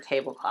paper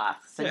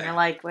tablecloths, and you're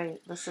like,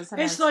 "Wait, this isn't."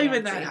 It's not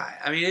even that high.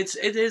 I mean,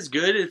 it is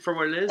good for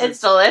what it is.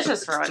 It's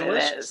delicious for what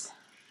it is.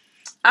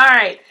 All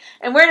right,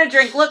 and we're gonna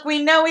drink. Look,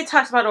 we know we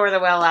talked about Or the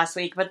Whale last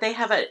week, but they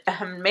have an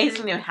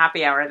amazing new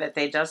happy hour that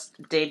they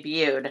just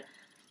debuted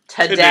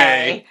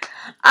today.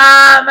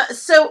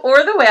 So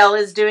Or the Whale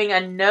is doing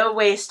a no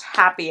waste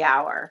happy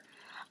hour.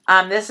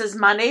 This is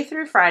Monday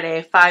through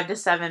Friday, 5 to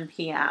 7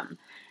 p.m.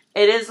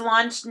 It is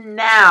launched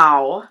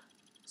now,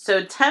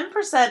 so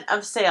 10%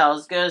 of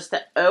sales goes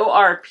to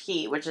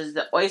ORP, which is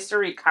the Oyster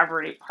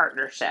Recovery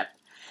Partnership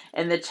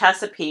in the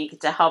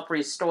Chesapeake to help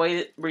restore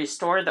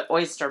the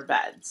oyster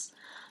beds.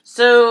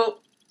 So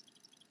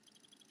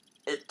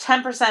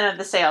 10% of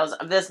the sales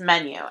of this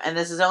menu, and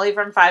this is only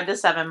from 5 to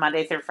 7,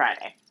 Monday through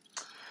Friday.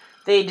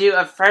 They do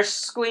a fresh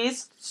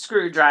squeezed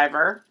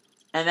screwdriver,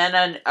 and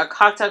then a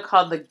cocktail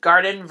called the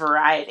Garden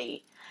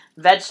Variety.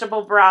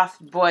 Vegetable broth,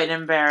 Boyd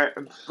and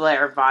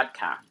Blair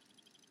vodka.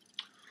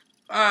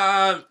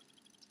 I'd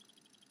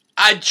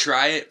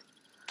try it.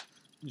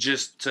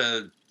 Just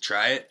to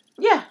try it.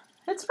 Yeah,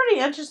 it's pretty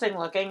interesting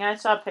looking. I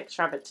saw a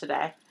picture of it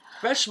today.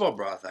 Vegetable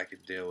broth I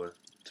could deal with.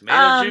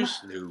 Tomato juice?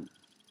 No.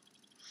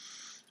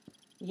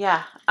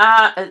 Yeah.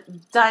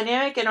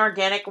 Dynamic and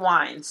organic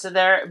wine. So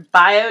they're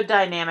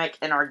biodynamic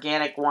and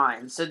organic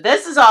wine. So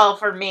this is all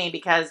for me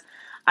because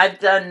I've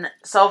done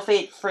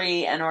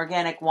sulfate-free and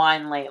organic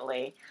wine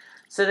lately.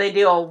 So they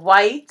do a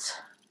white,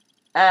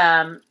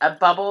 a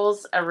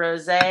bubbles, a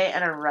rosé,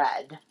 and a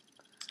red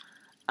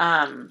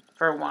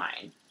for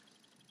wine.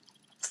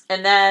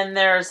 And then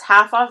there's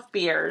half off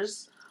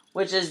beers,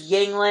 which is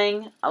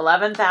Yingling,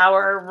 11th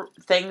Hour,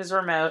 Things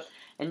Remote,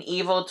 and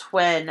Evil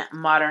Twin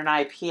Modern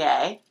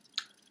IPA.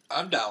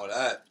 I'm down with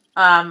that.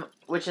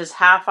 which is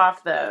half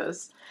off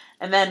those.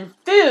 And then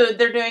food,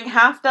 they're doing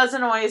half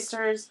dozen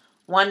oysters,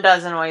 1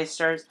 dozen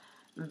oysters,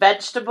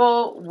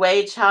 vegetable,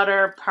 whey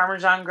chowder,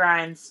 Parmesan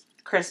grinds,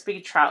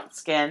 crispy trout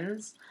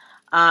skins,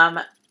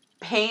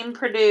 Payne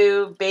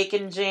Purdue,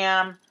 bacon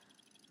jam,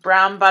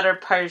 brown butter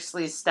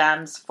parsley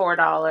stems,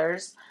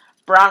 $4.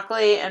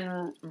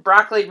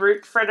 Broccoli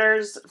root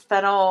fritters,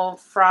 fennel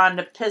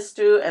frond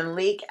pesto, and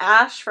leek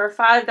ash for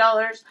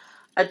 $5.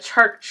 A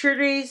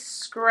charcuterie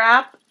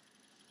scrap,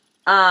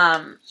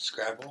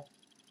 Scrabble?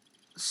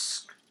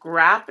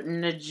 scrap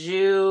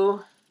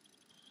Naju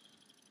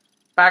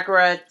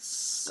baccarat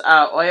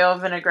oil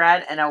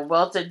vinaigrette, and a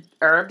wilted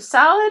herb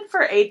salad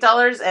for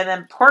 $8. And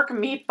then pork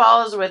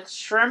meatballs with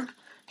shrimp,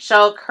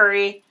 shell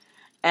curry,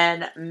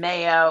 and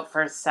mayo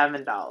for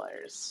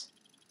 $7.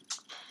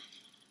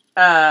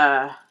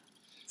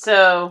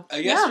 So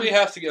I guess we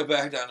have to go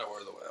back down to Or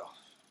the Whale.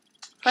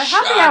 for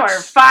happy hour,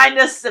 5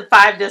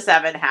 to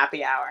 7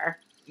 happy hour.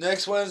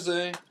 Next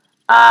Wednesday.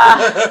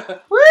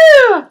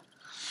 Woo!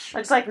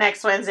 Looks like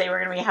next Wednesday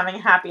we're going to be having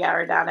a happy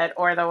hour down at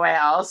Or the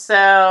Whale.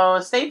 So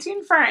stay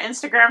tuned for our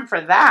Instagram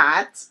for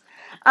that.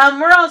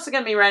 We're also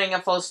going to be writing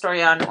a full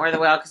story on Or the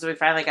Whale because we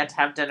finally got to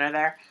have dinner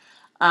there.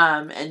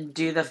 And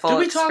do the full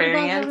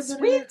experience.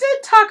 We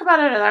did talk about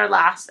it in our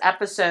last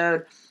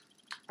episode.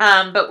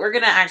 But we're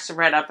going to actually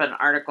write up an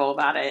article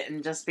about it,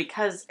 and just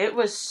because it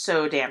was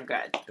so damn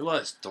good. It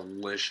was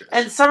delicious.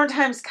 And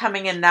summertime's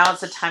coming, and now it's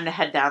the time to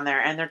head down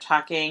there, and they're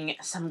talking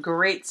some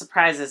great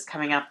surprises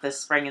coming up this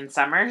spring and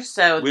summer.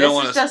 So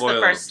this is just the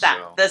first step.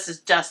 So. This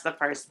is just the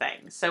first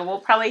thing. So we'll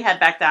probably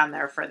head back down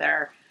there for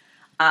their,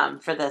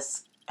 for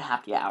this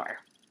happy hour.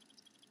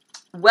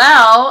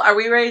 Well, are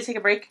we ready to take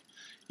a break?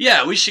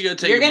 Yeah, we should go take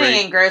a break. You're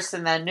getting engrossed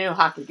in the new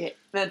hockey game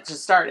that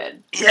just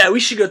started. Yeah, we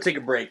should go take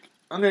a break.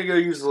 I'm going to go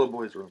use the little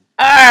boy's room.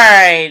 All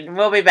right,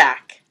 we'll be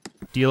back.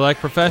 Do you like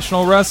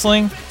professional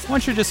wrestling?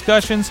 Want your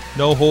discussions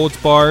no holds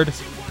barred?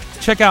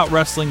 Check out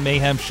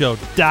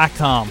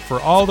WrestlingMayhemShow.com for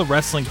all the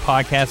wrestling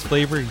podcast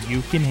flavor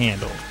you can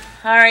handle.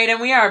 All right,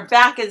 and we are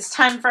back. It's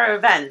time for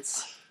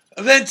events.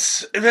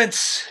 Events.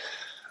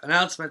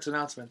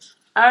 Announcements.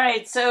 All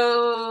right,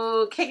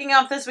 so kicking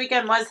off this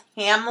weekend was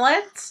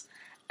Hamlet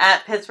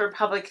at Pittsburgh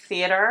Public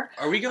Theater.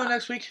 Are we going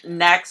next week?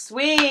 Next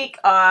week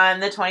on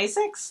the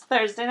 26th.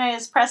 Thursday night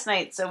is press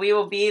night, so we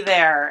will be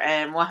there,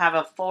 and we'll have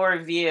a full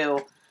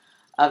review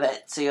of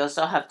it. So you'll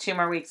still have 2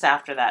 more weeks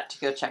after that to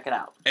go check it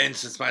out. And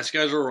since my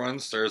schedule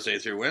runs Thursday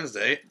through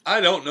Wednesday, I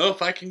don't know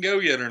if I can go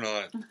yet or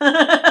not.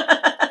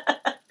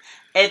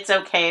 It's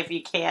okay if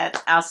you can't.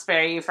 I'll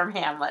spare you from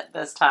Hamlet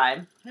this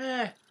time.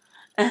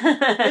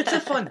 It's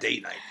a fun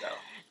date night, though.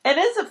 It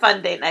is a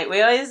fun date night.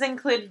 We always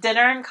include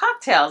dinner and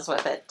cocktails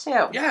with it,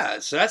 too. Yeah,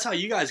 so that's how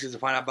you guys get to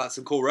find out about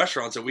some cool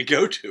restaurants that we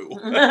go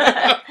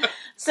to.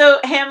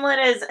 So Hamlet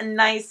is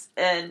nice,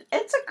 and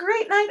it's a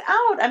great night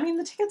out. I mean,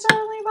 the tickets are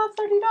only about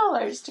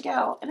 $30 to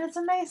go, and it's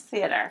a nice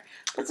theater.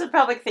 Pittsburgh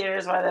Public Theater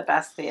is one of the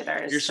best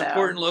theaters. You're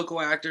supporting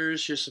local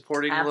actors. You're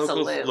supporting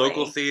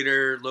local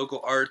theater, local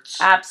arts.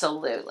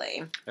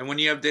 Absolutely. And when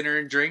you have dinner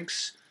and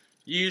drinks,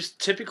 you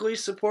typically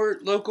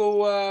support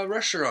local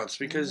restaurants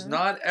because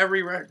not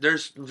every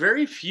there's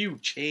very few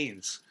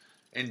chains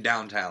in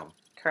downtown.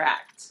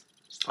 Correct.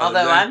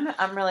 Although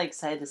I'm really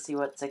excited to see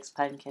what Six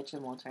Pen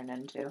Kitchen will turn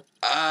into.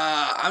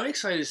 I'm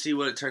excited to see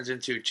what it turns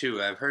into too.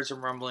 I've heard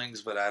some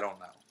rumblings, but I don't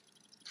know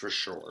for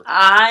sure.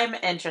 I'm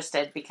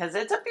interested because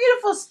it's a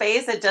beautiful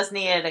space. It just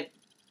needed a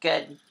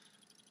good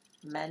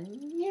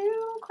menu? ?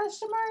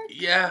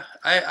 Yeah,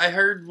 I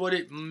heard what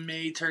it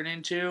may turn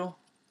into.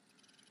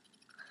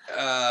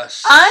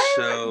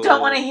 I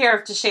don't want to hear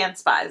if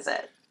Deshance buys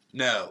it.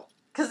 No.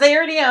 Because they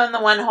already own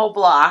the one whole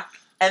block,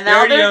 and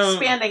now they're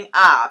expanding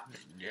up.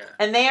 Yeah.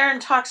 And they are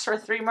in talks for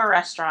 3 more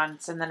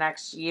restaurants in the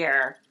next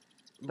year.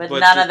 But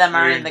none of them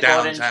are in the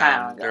Golden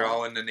Triangle. They're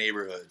all in the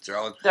neighborhoods. They're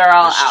all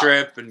out.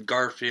 Strip and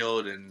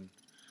Garfield. And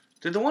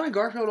did the one in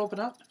Garfield open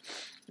up?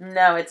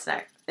 No, it's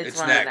next. It's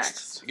one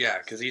next. Yeah,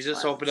 because he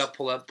just opened up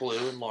Pull Up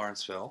Blue in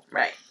Lawrenceville.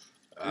 Right.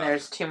 And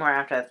there's 2 more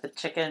after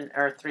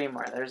that. 3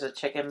 more. There's a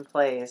chicken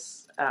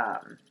place.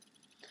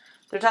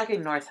 They're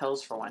talking North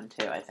Hills for one,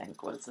 too, I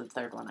think, was the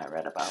 3rd one I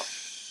read about.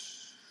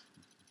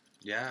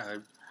 Yeah,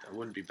 that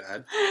wouldn't be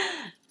bad.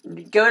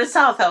 Go to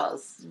South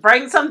Hills.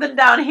 Bring something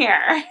down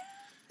here.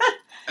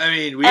 I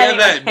mean, we have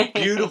that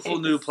beautiful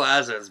new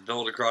plaza that's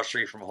built across the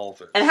street from Whole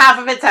Foods. And half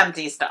of it's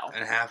empty still.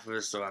 And half of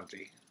it's still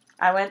empty.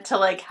 I went to,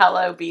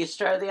 Hello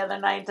Bistro the other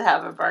night to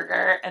have a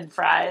burger and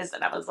fries,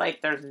 and I was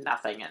like, there's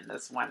nothing in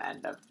this one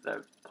end of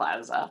the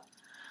plaza.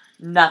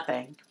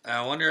 Nothing.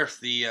 I wonder if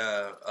the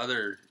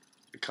other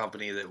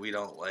company that we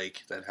don't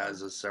like that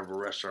has several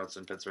restaurants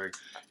in Pittsburgh,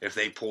 if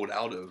they pulled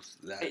out of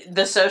that.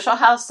 The Social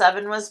House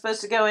 7 was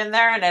supposed to go in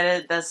there,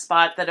 and the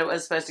spot that it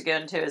was supposed to go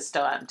into is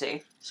still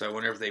empty. So I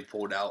wonder if they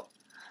pulled out.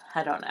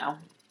 I don't know.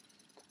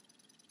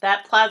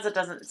 That plaza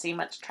doesn't see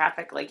much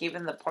traffic.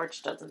 Even the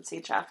porch doesn't see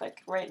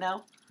traffic right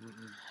now.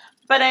 Mm-mm.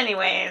 But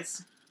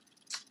anyways,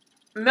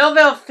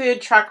 Millville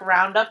Food Truck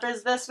Roundup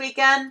is this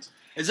weekend.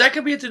 Is that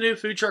going to be at the new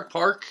food truck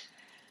park?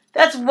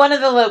 That's one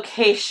of the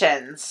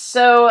locations.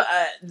 So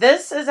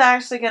this is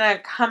actually going to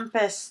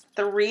encompass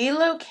 3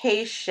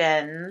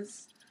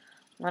 locations.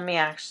 Let me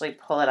actually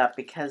pull it up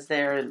because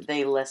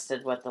they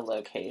listed what the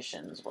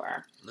locations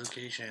were.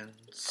 Locations.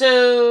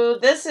 So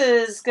this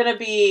is going to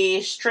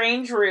be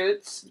Strange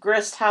Roots,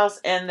 Grist House,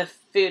 and the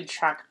Food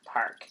Truck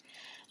Park.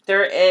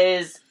 There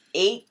is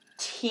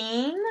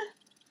 18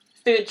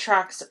 food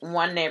trucks,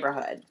 1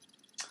 neighborhood.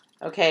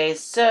 Okay,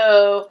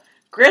 so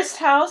Grist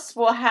House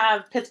will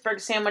have Pittsburgh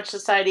Sandwich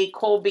Society,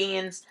 Coal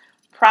Beans,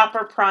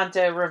 Proper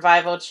Pronto,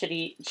 Revival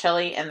Chili,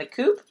 and The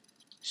Coop.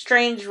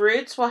 Strange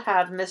Roots will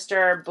have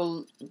Mr.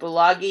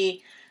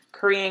 Bulagi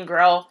Korean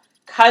Grill.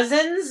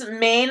 Cousins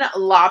Maine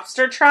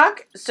Lobster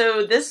Truck.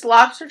 So this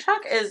lobster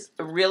truck is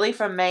really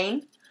from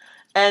Maine,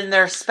 and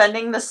they're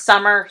spending the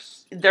summer.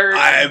 They're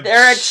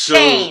a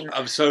chain.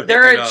 I'm so.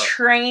 They're a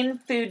train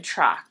food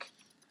truck.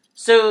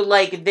 So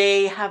like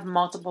they have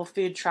multiple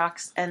food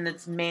trucks, and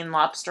it's Maine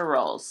lobster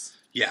rolls.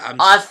 Yeah,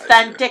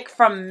 authentic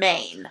from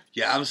Maine.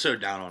 Yeah, I'm so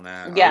down on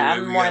that. Yeah,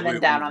 I'm more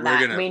than down on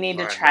that. We need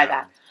to try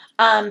that.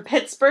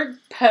 Pittsburgh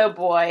Po'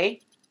 Boy,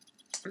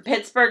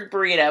 Pittsburgh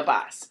Burrito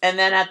Bus. And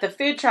then at the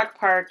food truck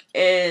park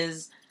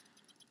is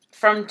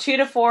from 2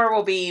 to 4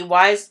 will be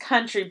Wise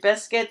Country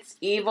Biscuits,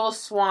 Evil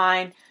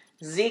Swine,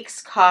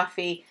 Zeke's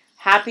Coffee,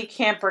 Happy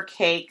Camper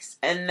Cakes.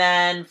 And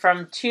then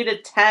from 2 to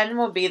 10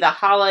 will be the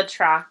Holla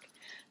Truck.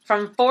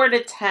 From 4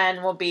 to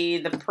 10 will be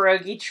the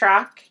Pierogi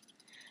Truck,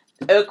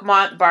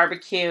 Oakmont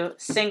Barbecue,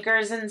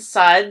 Sinkers and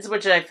Suds,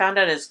 which I found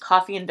out is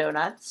coffee and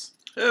donuts.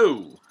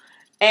 Oh.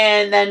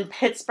 And then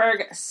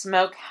Pittsburgh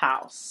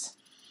Smokehouse.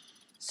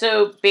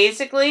 So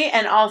basically,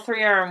 and all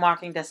 3 are in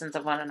walking distance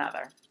of one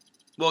another.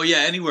 Well, yeah,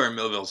 anywhere in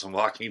Millville's in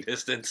walking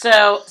distance.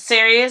 So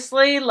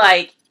seriously,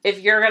 like if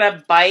you're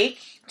gonna bike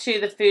to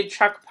the food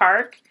truck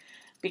park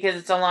because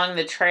it's along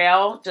the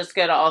trail, just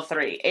go to all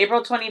 3.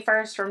 April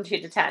 21st from 2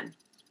 to 10.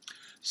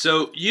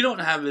 So you don't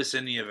have this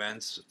in the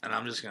events, and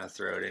I'm just gonna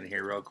throw it in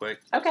here real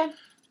quick. Okay.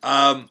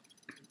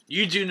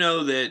 You do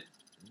know that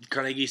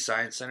Carnegie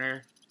Science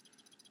Center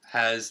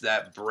has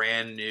that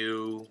brand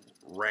new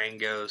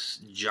Rangos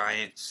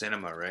giant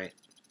cinema, right?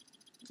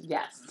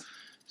 Yes.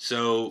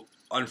 So,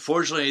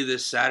 unfortunately,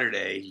 this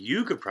Saturday,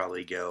 you could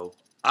probably go.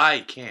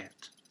 I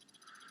can't.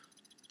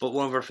 But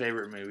one of our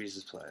favorite movies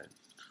is playing.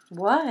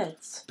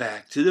 What?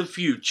 Back to the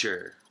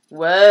Future.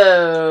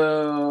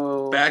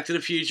 Whoa. Back to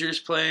the Future is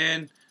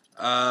playing.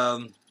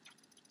 And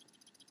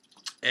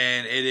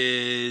it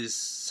is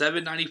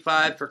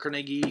 $7.95 for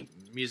Carnegie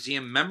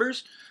Museum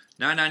members,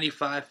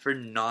 $9.95 for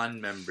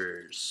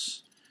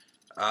non-members.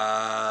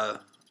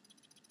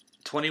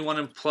 21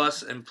 and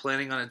plus and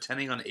planning on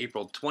attending on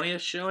April 20th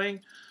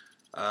showing.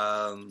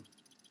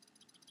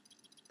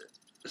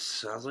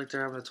 Sounds like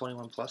they're having a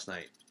 21 plus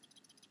night.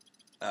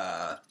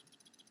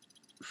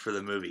 For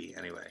the movie,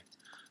 anyway.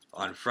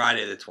 On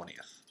Friday the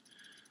 20th.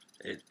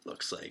 It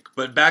looks like.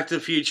 But Back to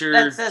the Future...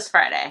 That's this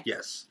Friday.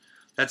 Yes.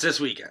 That's this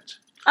weekend.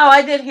 Oh,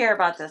 I did hear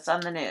about this on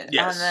the news.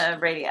 Yes. On the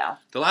radio.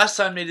 The last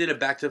time they did a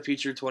Back to the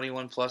Future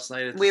 21 plus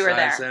night at the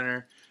Science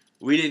Center,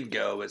 we didn't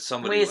go, but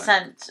somebody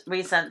went.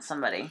 We sent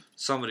somebody.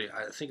 Somebody,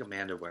 I think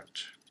Amanda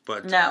went.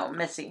 But no,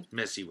 Missy.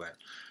 Missy went.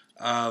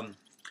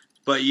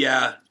 But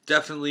yeah,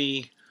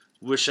 definitely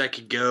wish I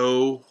could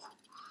go,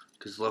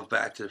 because love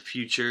Back to the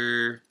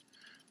Future.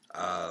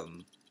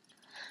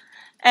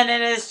 And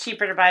it is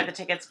cheaper to buy the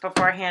tickets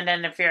beforehand,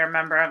 and if you're a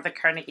member of the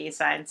Carnegie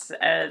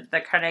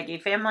the Carnegie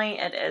family,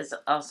 it is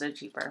also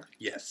cheaper.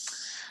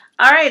 Yes.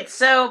 All right,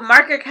 so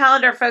mark your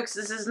calendar, folks.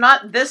 This is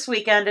not this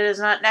weekend. It is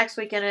not next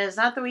weekend. It is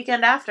not the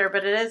weekend after,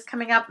 but it is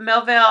coming up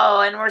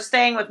Millville, and we're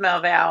staying with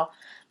Millville.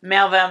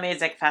 Millville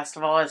Music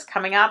Festival is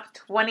coming up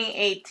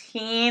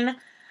 2018,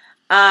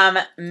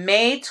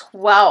 May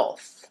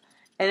 12th,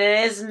 and it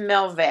is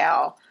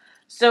Millville.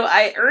 So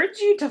I urge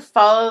you to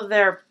follow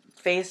their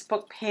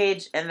Facebook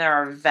page and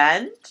their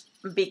event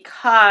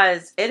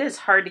because it is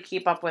hard to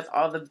keep up with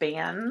all the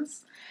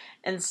bands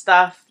and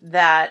stuff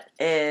that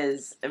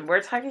is, we're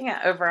talking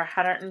over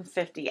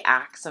 150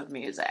 acts of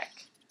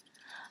music.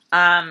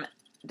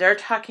 They're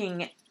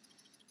talking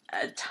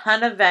a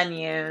ton of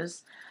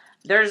venues.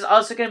 There's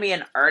also going to be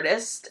an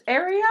artist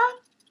area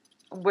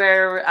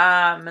where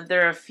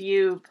there are a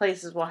few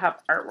places will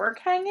have artwork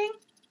hanging.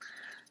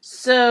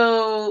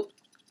 So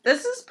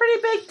this is a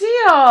pretty big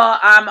deal.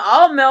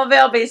 All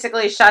Millville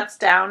basically shuts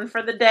down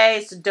for the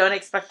day, so don't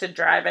expect to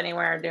drive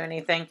anywhere or do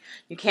anything.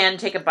 You can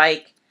take a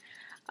bike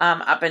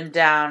up and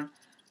down.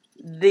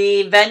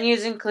 The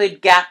venues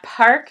include Gap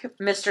Park,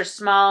 Mr.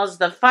 Smalls,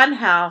 the Fun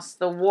House,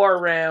 the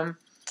War Room,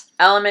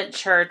 Element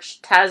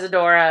Church,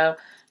 Tazadoro,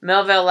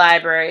 Millville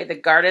Library, the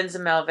Gardens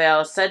of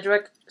Millville,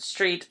 Sedgwick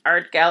Street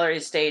Art Gallery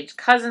Stage,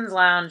 Cousins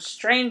Lounge,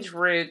 Strange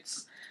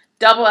Roots,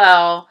 Double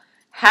L,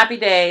 Happy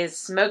Days,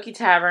 Smoky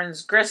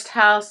Taverns, Grist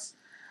House,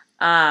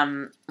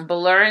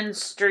 Balerin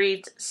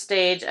Street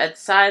Stage at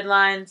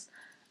Sidelines,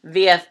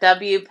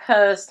 VFW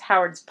Post,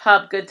 Howard's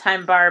Pub, Good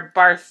Time Bar,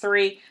 Bar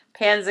 3,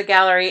 Panza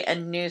Gallery,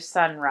 and New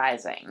Sun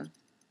Rising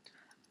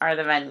are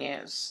the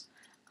venues.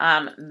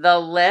 The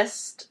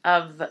list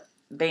of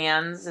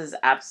bands is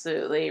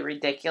absolutely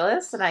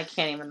ridiculous, and I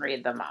can't even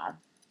read them all.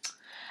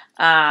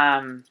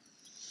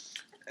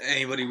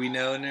 Anybody we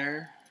know in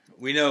there?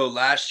 We know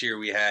last year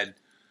we had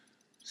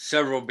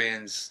several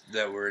bands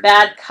that were in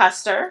Bad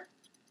Custer.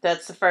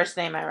 That's the first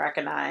name I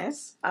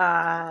recognize.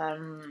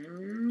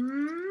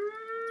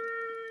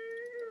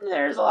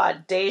 There's a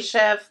lot. Day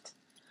Shift.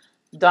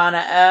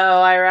 Donna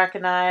O, I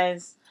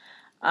recognize.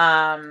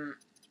 Garter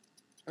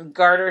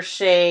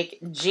Shake.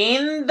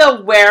 Gene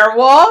the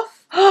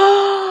Werewolf.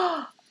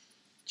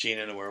 Gene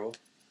and the Werewolf.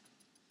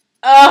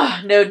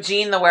 Oh, no,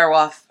 Gene the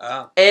Werewolf.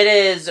 Oh. It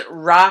is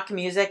rock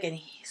music, and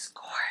he's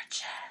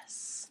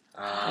gorgeous.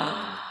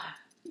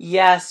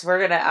 Yes, I'm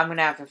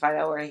gonna have to find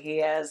out where he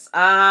is.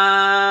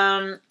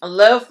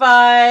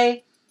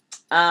 Lo-Fi,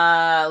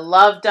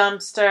 Love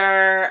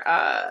Dumpster.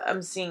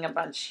 I'm seeing a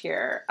bunch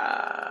here.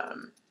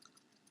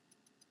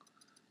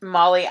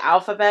 Molly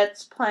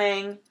Alphabet's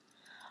playing.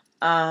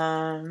 Is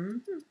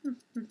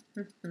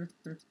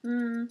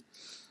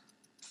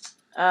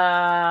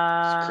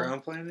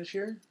Crown playing this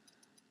year?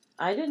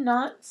 I did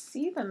not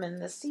see them in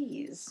the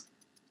Seas.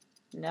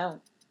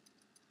 No.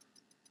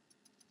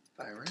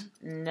 Byron?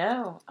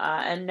 No.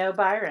 And no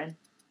Byron.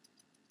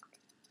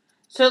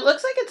 So it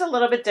looks like it's a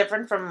little bit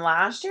different from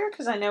last year,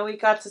 because I know we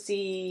got to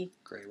see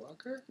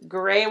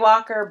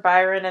Greywalker,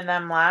 Byron, and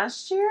them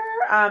last year.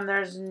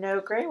 There's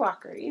no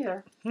Greywalker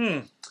either.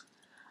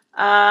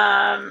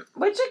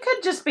 Which it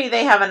could just be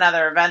they have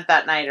another event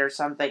that night or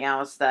something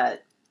else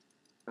that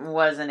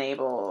wasn't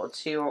able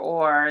to,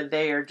 or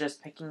they are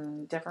just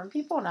picking different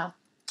people now.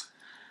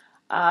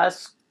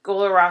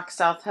 School of Rock,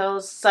 South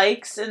Hills,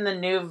 Sykes and the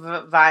New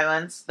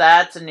Violence.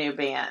 That's a new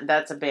band.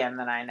 That's a band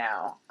that I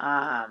know.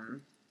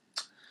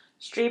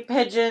 Street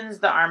Pigeons,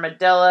 the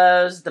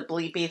Armadillos, the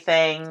Bleepy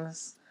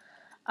Things,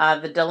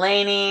 the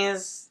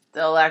Delaney's,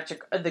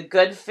 the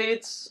Good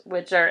Foots,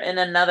 which are in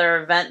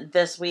another event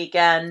this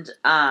weekend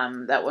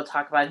that we'll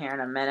talk about here in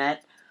a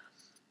minute.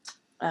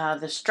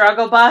 The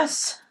Struggle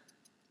Bus,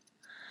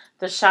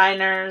 the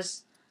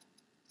Shiners,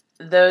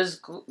 Those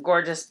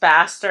Gorgeous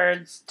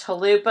Bastards,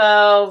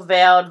 Tolupo,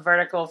 Veiled,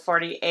 Vertical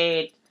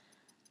 48,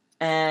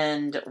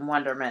 and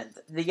Wonderment.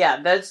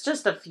 Yeah, that's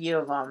just a few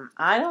of them.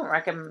 I don't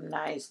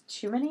recognize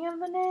too many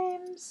of the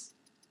names.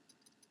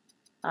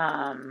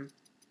 But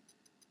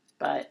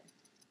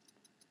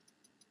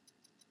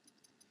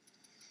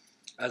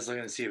I was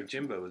looking to see if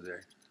Jimbo was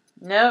there.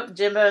 Nope,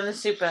 Jimbo and the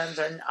Soup Bones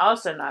are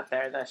also not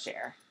there this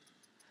year.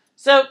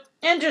 So,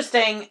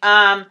 interesting.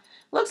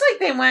 Looks like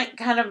they went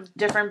kind of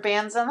different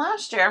bands than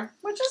last year,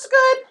 which is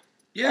good,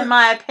 in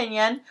my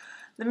opinion.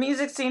 The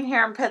music scene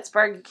here in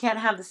Pittsburgh, you can't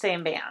have the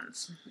same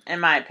bands, in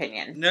my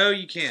opinion. No,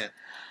 you can't.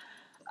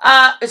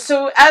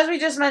 So, as we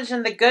just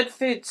mentioned, the Good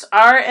Foods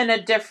are in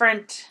a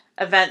different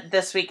event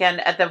this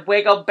weekend at the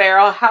Wiggle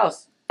Barrel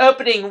House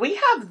opening. We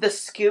have the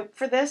scoop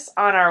for this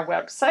on our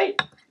website.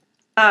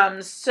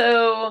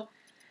 So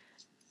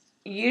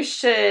you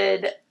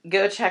should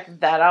go check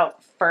that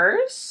out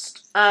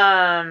first.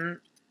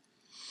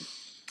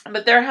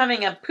 But they're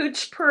having a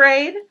pooch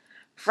parade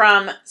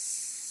from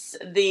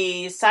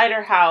the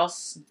cider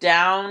house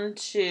down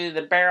to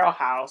the barrel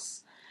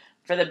house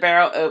for the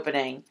barrel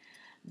opening.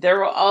 There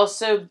will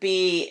also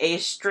be a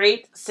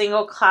straight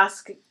single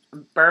classic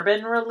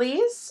bourbon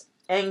release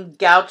and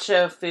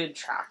gaucho food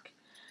truck.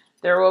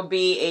 There will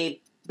be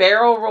a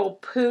barrel roll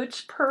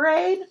pooch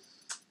parade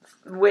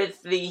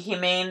with the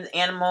Humane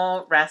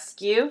Animal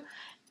Rescue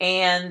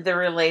and the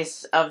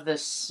release of the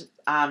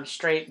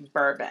straight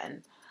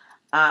bourbon.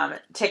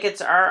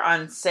 Tickets are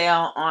on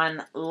sale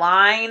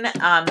online.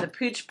 The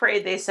Pooch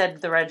Parade, they said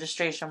the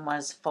registration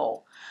was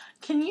full.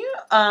 Can you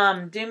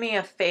do me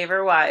a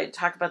favor while I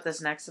talk about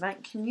this next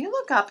event? Can you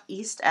look up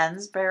East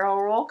End's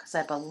Barrel Roll? Because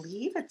I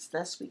believe it's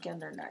this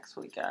weekend or next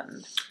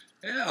weekend.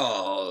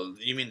 Oh,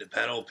 you mean the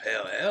Pedal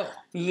Pale Ale?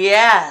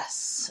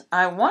 Yes.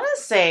 I want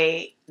to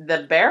say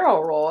the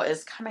Barrel Roll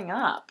is coming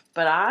up,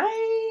 but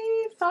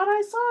I thought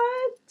I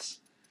saw it.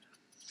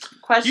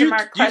 Question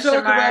mark. You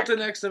talk about the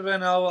next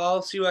event.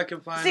 I'll see what I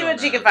can find. See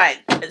what you can find.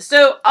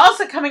 So,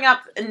 also coming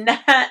up in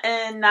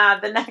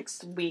the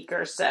next week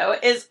or so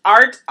is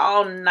Art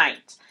All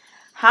Night.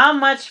 How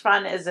much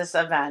fun is this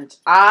event?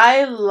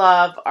 I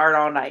love Art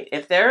All Night.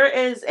 If there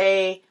is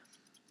a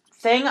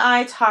thing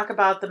I talk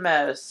about the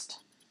most,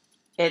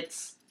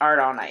 it's Art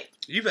All Night.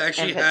 You've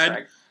actually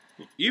had...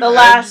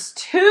 last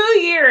 2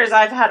 years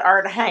I've had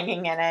art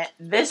hanging in it.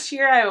 This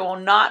year I will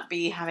not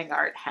be having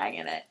art hang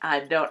in it. I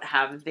don't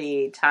have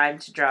the time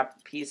to drop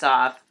a piece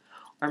off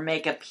or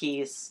make a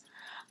piece.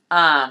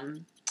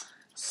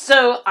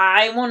 So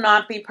I will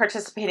not be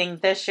participating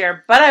this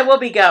year, but I will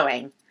be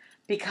going.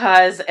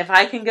 Because if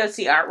I can go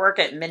see artwork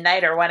at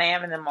midnight or 1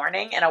 a.m. in the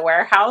morning in a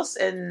warehouse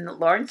in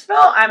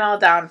Lawrenceville, I'm all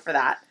down for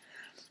that.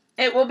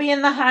 It will be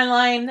in the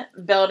Highline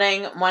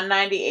Building,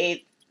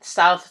 198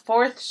 South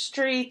 4th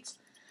Street.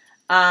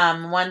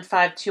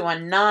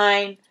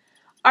 15219.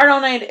 Art All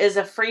Night is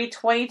a free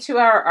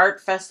 22-hour art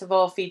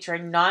festival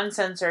featuring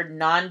non-censored,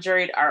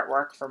 non-juried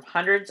artwork from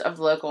hundreds of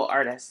local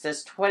artists.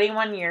 This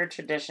 21-year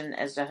tradition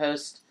is to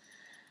host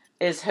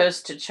is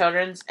host to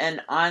children's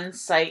and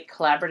on-site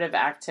collaborative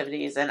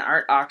activities and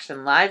art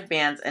auction, live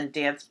bands, and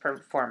dance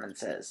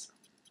performances.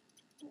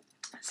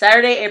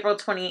 Saturday, April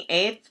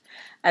 28th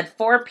at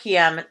 4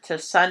 p.m. to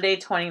Sunday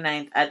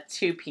 29th at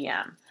 2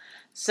 p.m.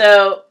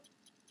 So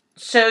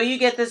you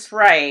get this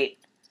right,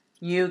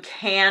 you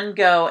can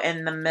go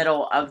in the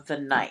middle of the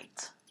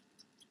night.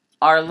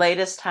 Our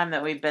latest time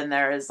that we've been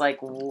there is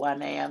like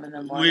 1 a.m. in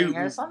the morning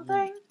or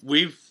something.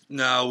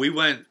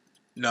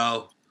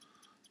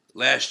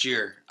 Last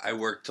year, I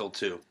worked till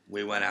 2.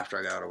 We went after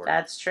I got out of work.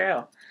 That's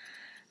true.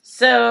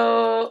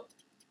 So,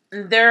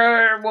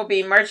 there will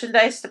be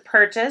merchandise to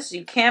purchase.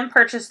 You can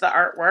purchase the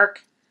artwork.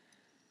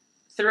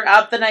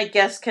 Throughout the night,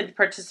 guests can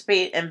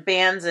participate in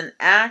bands and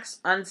acts.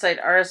 On-site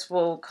artists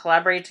will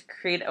collaborate to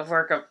create a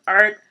work of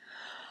art.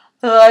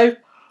 A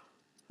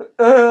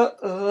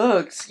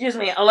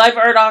live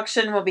art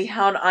auction will be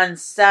held on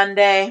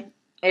Sunday,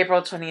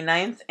 April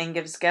 29th, and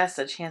gives guests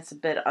a chance to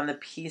bid on the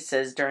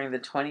pieces during the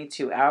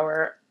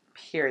 22-hour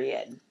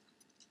period.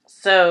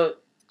 So,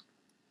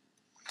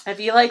 if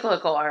you like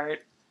local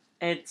art,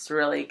 it's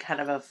really kind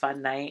of a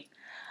fun night.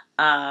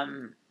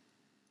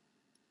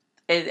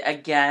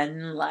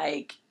 Again,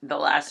 like the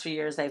last few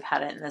years, they've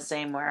had it in the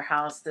same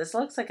warehouse. This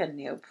looks like a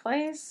new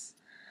place.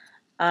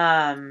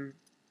 And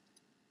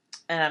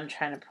I'm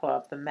trying to pull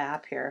up the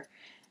map here.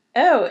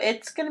 Oh,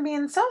 it's going to be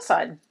in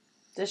Southside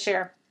this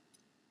year.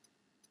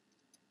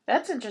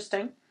 That's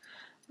interesting.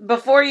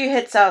 Before you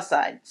hit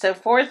Southside. So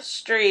 4th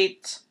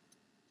Street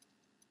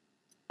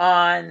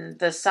on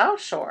the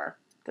South Shore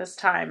this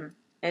time.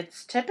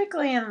 It's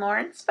typically in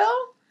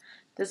Lawrenceville.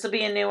 This will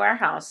be a new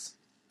warehouse.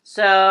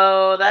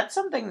 So that's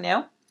something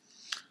new.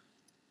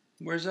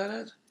 Where's that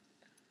at?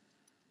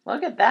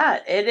 Look at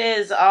that. It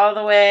is all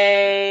the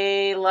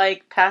way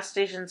like past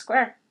Station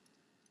Square.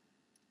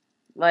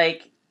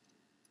 Like,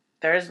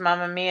 there's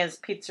Mamma Mia's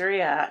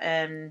Pizzeria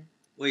and...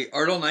 Wait,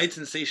 Art All Nights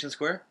in Station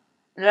Square?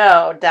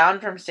 No, down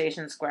from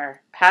Station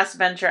Square. Past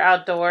Venture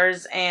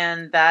Outdoors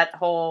and that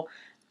whole...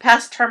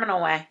 Past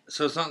Terminal Way.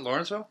 So it's not in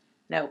Lawrenceville?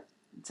 No,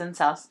 it's in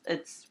South...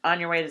 It's on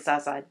your way to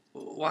Southside.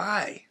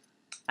 Why?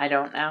 I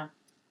don't know.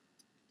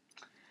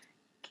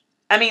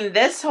 I mean,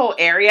 this whole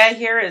area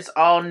here is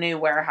all new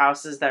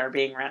warehouses that are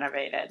being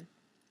renovated.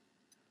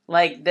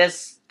 Like,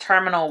 this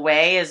Terminal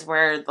Way is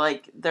where,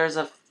 like, there's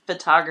a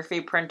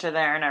photography printer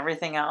there and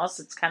everything else.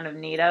 It's kind of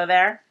neato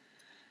there.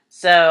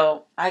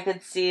 So, I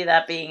could see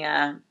that being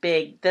a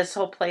big... This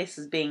whole place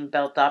is being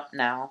built up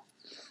now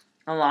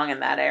along in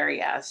that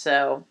area.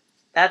 So,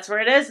 that's where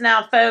it is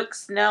now,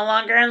 folks. No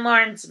longer in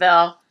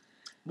Lawrenceville.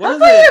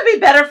 Hopefully it would be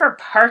better for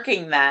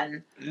parking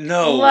then.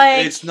 No,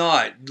 like, it's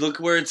not. Look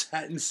where it's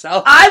at in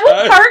South. I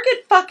will park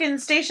at fucking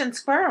Station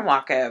Square and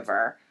walk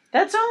over.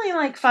 That's only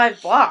like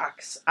 5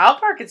 blocks. I'll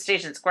park at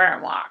Station Square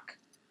and walk.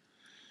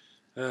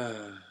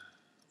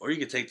 Or you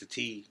could take the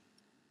T.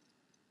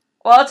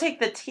 Well, I'll take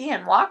the T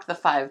and walk the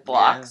 5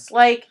 blocks. Yeah.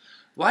 Like,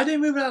 why'd they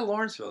move it out of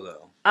Lawrenceville,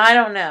 though? I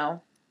don't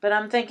know. But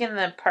I'm thinking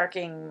the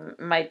parking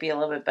might be a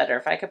little bit better.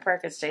 If I could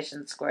park at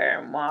Station Square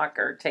and walk,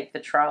 or take the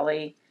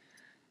trolley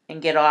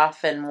and get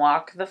off and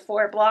walk the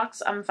 4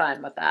 blocks, I'm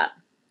fine with that.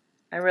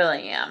 I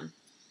really am.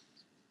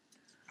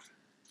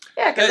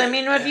 Yeah, because, I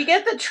mean, if you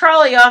get the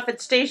trolley off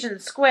at Station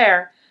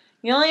Square,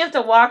 you only have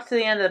to walk to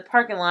the end of the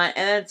parking lot,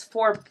 and it's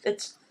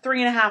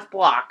 3.5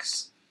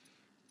 blocks.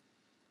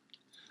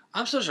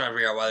 I'm still trying to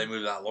figure out why they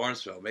moved out of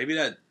Lawrenceville. Maybe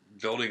that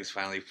building's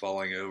finally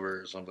falling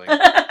over or something.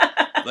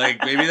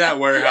 Like, maybe that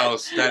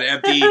warehouse, that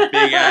empty,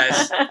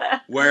 big-ass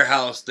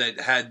warehouse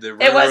that had the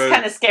railroad... It was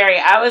kind of scary.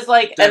 I was,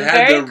 like, I'm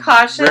very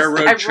cautious. I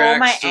roll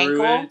my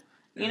ankle.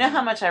 You know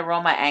how much I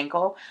roll my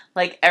ankle?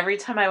 Like, every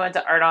time I went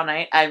to Art All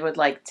Night, I would,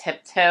 like,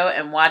 tiptoe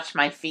and watch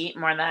my feet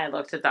more than I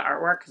looked at the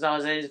artwork, because I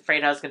was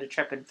afraid I was going to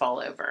trip and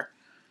fall over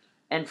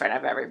in front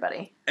of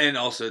everybody. And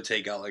also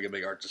take out, like, a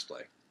big art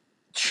display.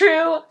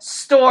 True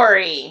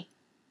story.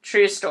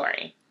 True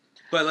story.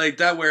 But, like,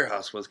 that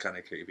warehouse was kind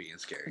of creepy and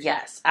scary.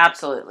 Yes,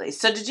 absolutely.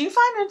 So, did you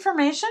find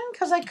information?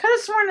 Because I could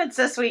have sworn it's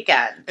this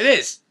weekend. It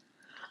is.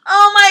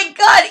 Oh, my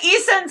God.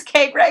 Easton's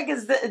Keg Ride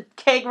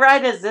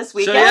is this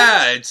weekend? So,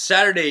 yeah, it's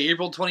Saturday,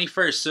 April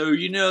 21st. So,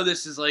 you know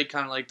this is, like,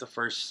 kind of like the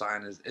first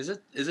sign. Is the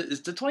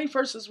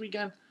 21st this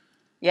weekend?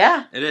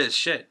 Yeah. It is.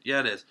 Shit.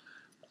 Yeah, it is.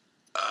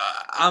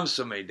 I'm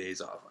so many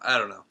days off. I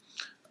don't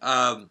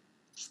know.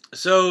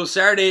 So,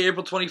 Saturday,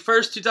 April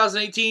 21st,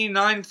 2018,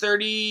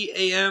 9:30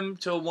 a.m.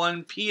 to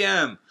 1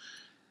 p.m.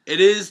 It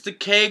is the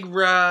Keg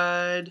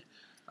Ride.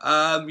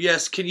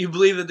 Yes, can you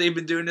believe that they've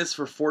been doing this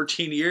for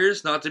 14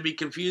 years? Not to be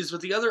confused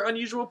with the other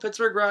unusual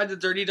Pittsburgh ride, the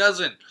Dirty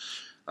Dozen,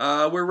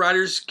 where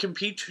riders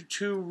compete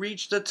to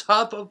reach the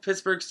top of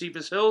Pittsburgh's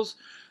steepest hills.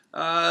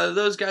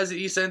 Those guys at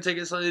East End take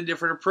a slightly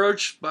different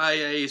approach by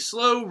a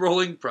slow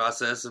rolling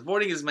process,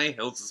 avoiding as many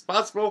hills as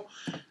possible,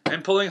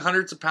 and pulling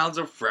hundreds of pounds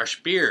of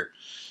fresh beer.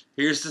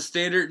 Here's the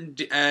standard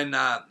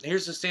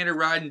here's the standard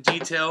ride and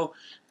detail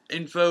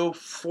info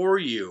for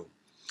you.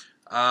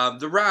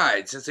 The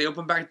ride, since they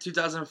opened back in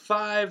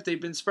 2005,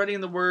 they've been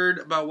spreading the word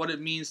about what it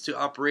means to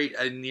operate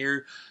a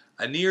near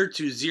a near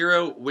to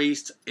zero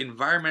waste,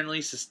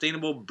 environmentally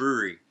sustainable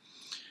brewery.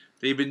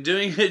 They've been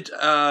doing it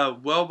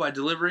well by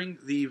delivering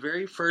the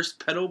very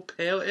first Pedal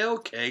Pale Ale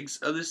kegs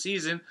of the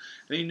season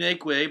in a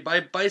unique way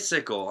by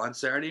bicycle on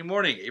Saturday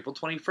morning, April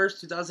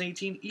 21st,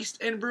 2018, East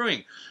End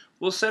Brewing.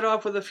 We'll set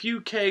off with a few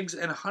kegs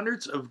and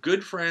hundreds of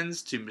good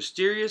friends to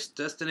mysterious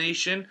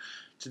destination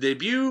to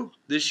debut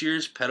this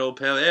year's Pedal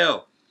Pale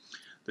Ale.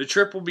 The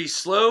trip will be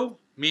slow,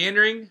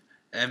 meandering,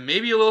 and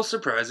maybe a little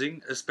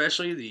surprising,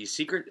 especially the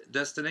secret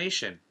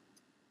destination.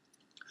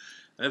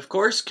 And of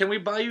course, can we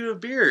buy you a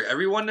beer?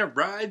 Everyone that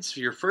rides for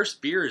your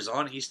first beer is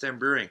on East End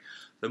Brewing.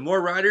 The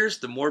more riders,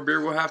 the more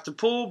beer we'll have to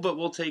pull, but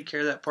we'll take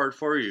care of that part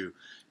for you.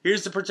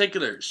 Here's the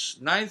particulars.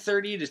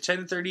 9:30 to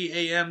 10:30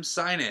 a.m.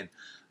 sign-in.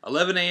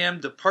 11 a.m.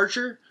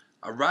 departure.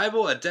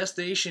 Arrival at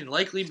destination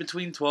likely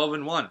between 12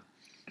 and 1.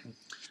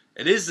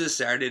 It is this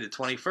Saturday the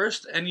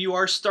 21st, and you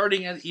are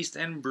starting at East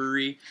End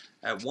Brewery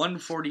at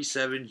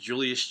 147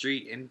 Julia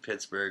Street in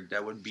Pittsburgh.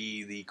 That would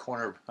be the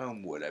corner of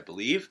Homewood, I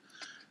believe.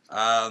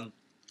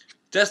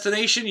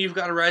 Destination, you've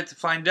got to ride to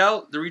find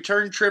out. The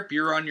return trip,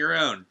 you're on your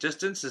own.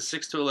 Distance is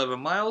 6 to 11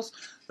 miles.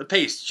 The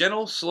pace,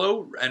 gentle,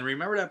 slow, and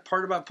remember that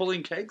part about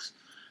pulling kegs?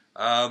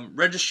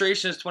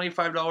 Registration is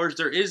 $25.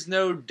 There is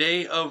no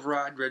day of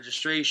ride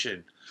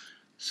registration.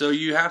 So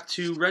you have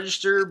to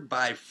register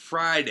by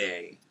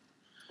Friday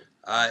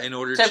in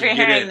order to So if you're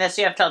get hearing in. this,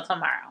 you have till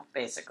tomorrow,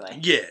 basically.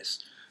 Yes.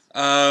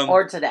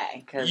 Or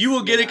today. You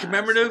will get a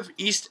commemorative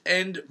East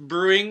End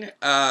Brewing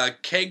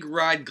keg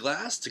ride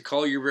glass to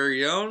call your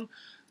very own.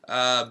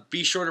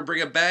 Be sure to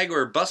bring a bag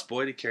or a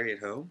busboy to carry it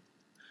home.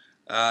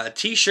 A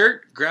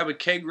t-shirt. Grab a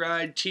keg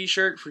ride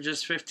t-shirt for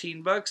just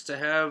 $15 to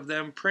have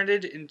them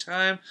printed in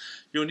time.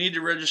 You'll need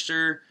to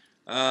register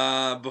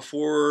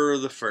before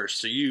the 1st,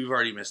 so you've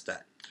already missed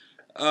that.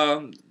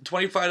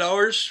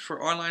 $25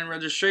 for online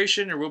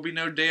registration. There will be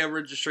no day of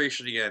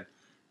registration again.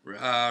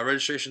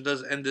 Registration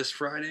does end this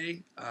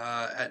Friday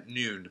at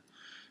noon.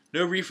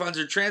 No refunds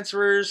or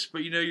transfers,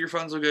 but you know your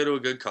funds will go to a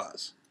good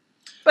cause.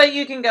 But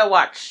you can go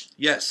watch.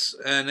 Yes,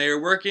 and they are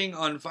working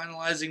on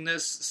finalizing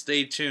this.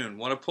 Stay tuned.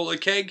 Want to pull a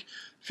keg?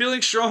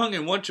 Feeling strong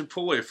and want to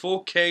pull a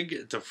full keg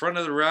at the front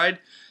of the ride?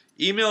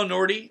 Email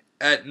Nordy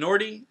at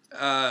Nordy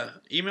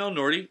at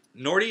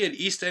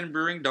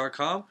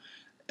eastendbrewing.com.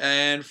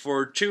 And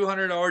for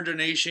 $200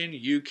 donation,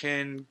 you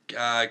can be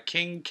the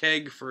king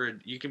keg for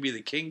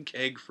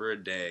a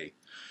day.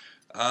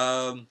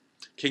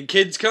 Can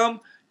kids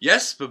come?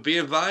 Yes, but be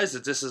advised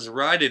that this is a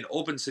ride in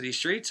open city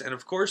streets, and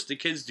of course, the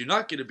kids do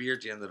not get a beer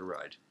at the end of the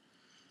ride.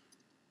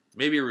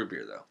 Maybe a root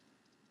beer,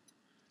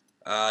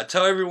 though.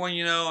 Tell everyone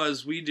you know,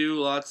 as we do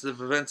lots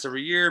of events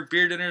every year,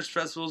 beer dinners,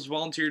 festivals,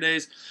 volunteer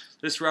days.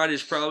 This ride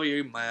is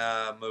probably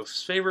my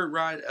most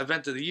favorite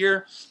event of the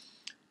year.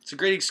 It's a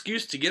great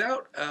excuse to get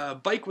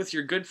out, bike with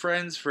your good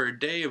friends for a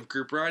day of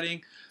group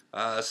riding,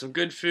 some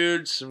good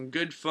food, some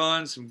good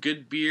fun, some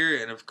good beer,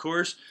 and of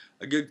course,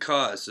 a good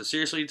cause. So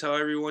seriously, tell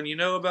everyone you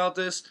know about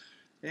this.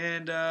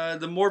 And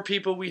the more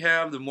people we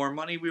have, the more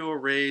money we will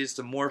raise,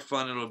 the more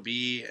fun it'll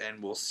be.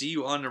 And we'll see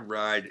you on the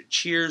ride.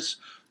 Cheers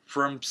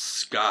from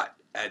Scott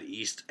at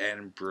East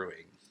End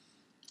Brewing.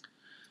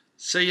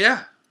 So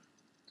yeah.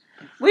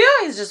 We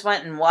always just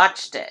went and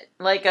watched it.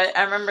 Like,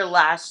 I remember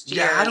last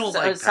year. Yeah, I don't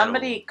like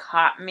somebody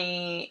caught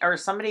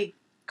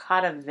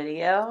a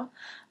video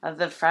of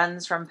the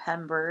friends from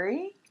Penn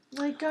Brewery,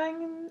 like,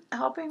 going and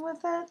helping with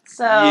it.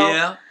 So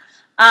Yeah.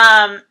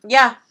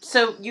 Yeah,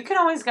 so you can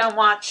always go and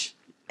watch.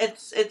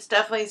 It's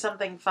definitely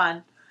something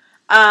fun.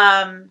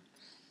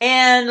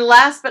 And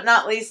last but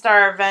not least,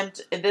 our event,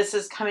 this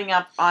is coming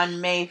up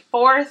on May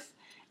 4th.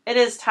 It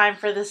is time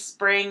for the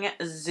Spring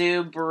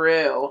Zoo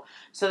Brew.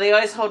 So they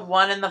always hold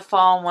one in the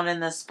fall and one in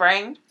the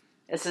spring.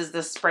 This is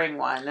the spring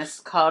one. This is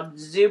called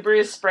Zoo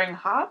Brew Spring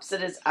Hops.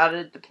 It is out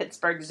at the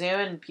Pittsburgh Zoo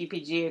and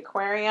PPG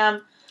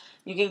Aquarium.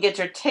 You can get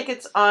your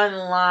tickets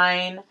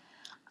online.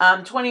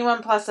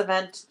 21 plus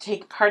event.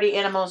 Take party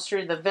animals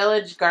through the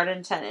village,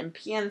 garden tent, and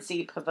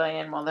PNC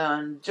pavilion while they'll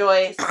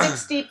enjoy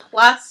 60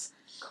 plus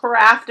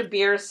craft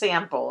beer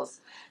samples.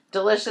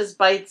 Delicious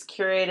bites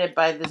curated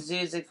by the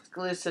zoo's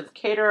exclusive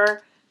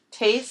caterer,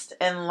 taste,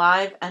 and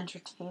live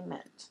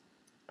entertainment.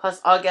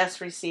 Plus, all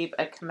guests receive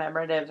a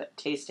commemorative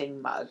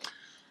tasting mug.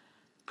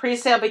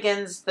 Pre-sale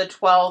begins the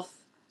 12th.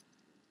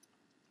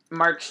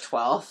 March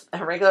 12th.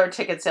 Regular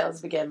ticket sales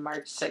begin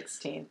March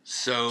 16th.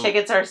 So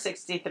tickets are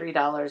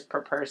 $63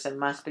 per person.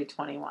 Must be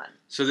 21.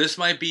 So this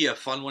might be a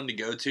fun one to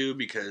go to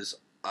because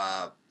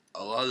a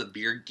lot of the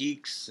beer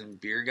geeks and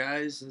beer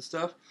guys and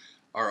stuff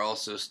are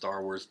also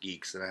Star Wars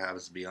geeks, and it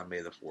happens to be on May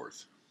the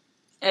 4th.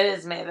 It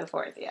is May the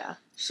 4th, yeah.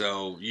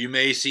 So you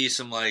may see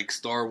some like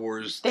Star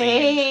Wars.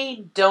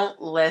 They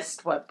don't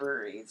list what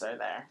breweries are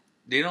there.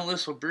 They don't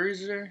list what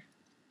breweries are there?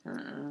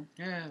 Mm-mm.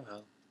 Yeah,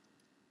 well.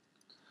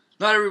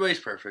 Not everybody's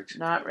perfect.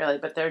 Not really,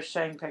 but they're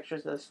showing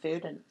pictures of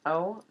food, and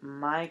oh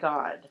my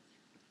god.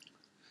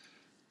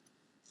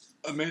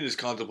 Amanda's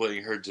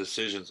contemplating her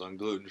decisions on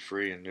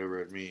gluten-free and no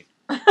red meat.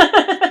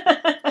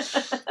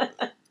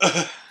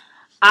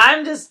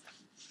 I'm just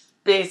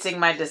basically basing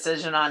my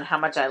decision on how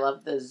much I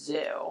love the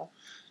zoo.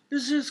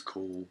 This is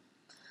cool.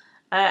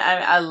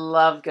 I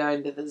love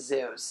going to the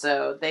zoo.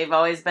 So they've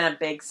always been a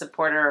big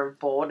supporter of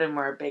Bold, and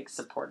we're a big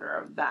supporter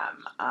of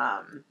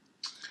them.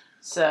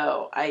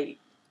 So I'm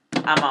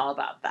all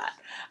about that.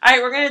 All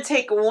right, we're going to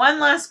take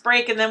one last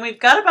break, and then we've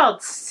got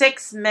about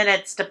 6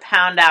 minutes to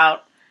pound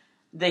out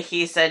the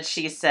He Said,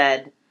 She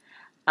Said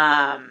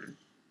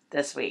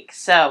this week.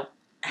 So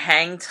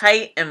hang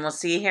tight, and we'll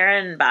see you here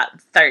in about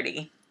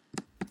 30.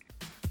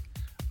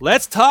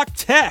 Let's talk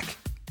tech.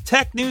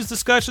 Tech news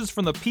discussions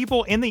from the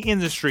people in the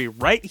industry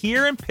right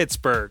here in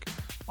Pittsburgh.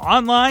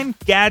 Online,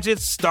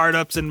 gadgets,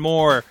 startups, and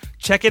more.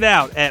 Check it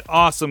out at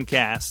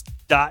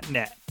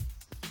awesomecast.net.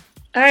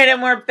 All right,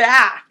 and we're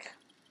back.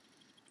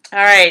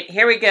 All right,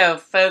 here we go,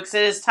 folks.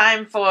 It is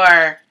time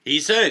for He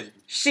Said.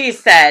 She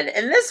Said.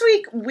 And this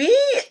week, we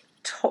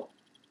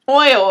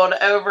toiled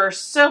over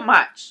so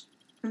much.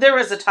 There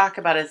was a talk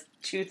about a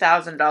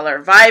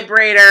 $2,000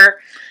 vibrator.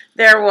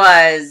 There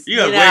was,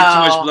 You have way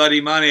too much bloody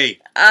money.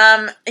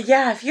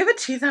 Yeah, if you have a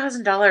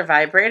 $2,000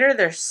 vibrator,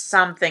 there's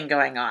something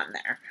going on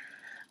there.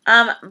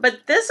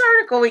 But this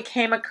article we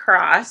came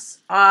across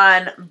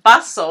on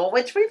Bustle,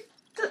 which we've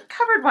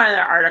covered one of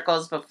their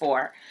articles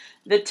before.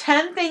 The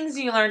 10 things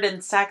you learned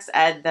in sex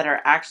ed that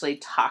are actually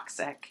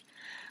toxic.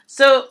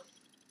 So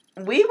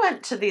we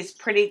went to these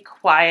pretty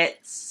quiet,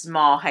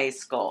 small high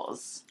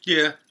schools.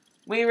 Yeah.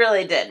 We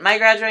really did. My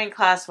graduating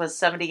class was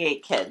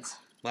 78 kids.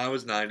 Mine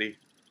was 90.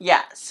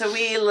 Yeah, so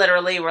we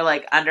literally were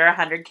like under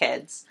 100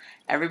 kids.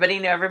 Everybody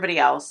knew everybody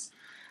else.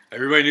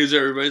 Everybody knew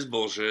everybody's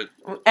bullshit.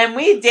 And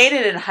we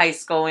dated in high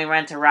school. We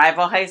went to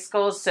rival high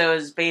schools, so it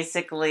was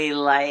basically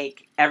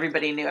like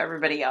everybody knew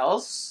everybody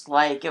else.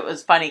 Like, it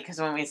was funny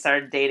because when we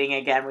started dating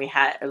again, we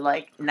had,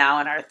 like,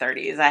 now in our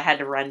 30s, I had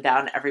to run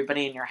down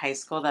everybody in your high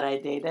school that I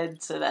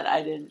dated so that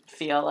I didn't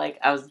feel like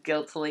I was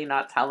guiltily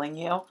not telling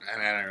you. And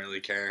I didn't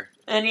really care.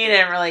 And you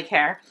didn't really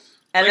care.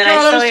 And Like, then oh,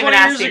 I that still was even 20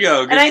 asked years you,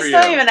 ago. Good and I for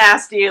still you. even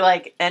asked you,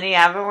 like, any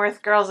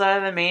Avonworth girls other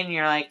than me, and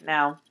you're like,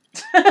 no.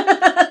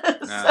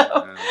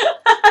 No.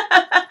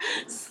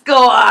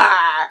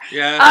 Score.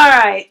 Yeah. All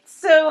right.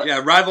 So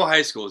Yeah, rival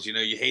high schools. You know,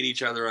 you hate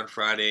each other on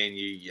Friday and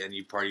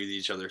you party with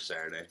each other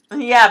Saturday.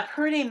 yeah,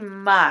 pretty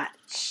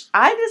much.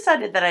 I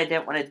decided that I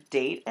didn't want to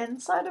date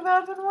inside of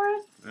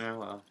Avonworth. Yeah,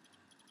 well.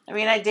 I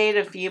mean, I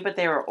dated a few, but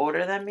they were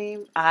older than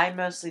me. I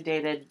mostly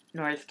dated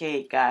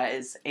Northgate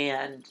guys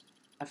and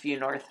a few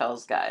North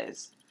Hills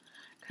guys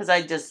because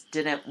I just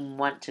didn't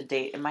want to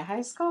date in my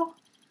high school.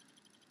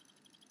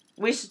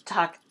 We should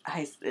talk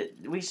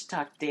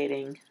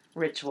dating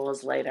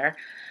rituals later.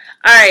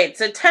 All right,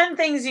 so 10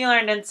 things you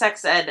learned in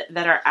sex ed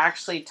that are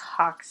actually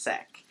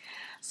toxic.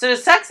 So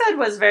sex ed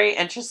was very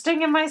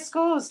interesting in my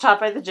school. It was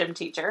taught by the gym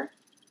teacher.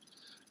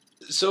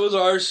 So was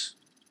ours.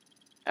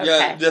 Okay.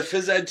 Yeah, the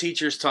phys ed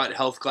teachers taught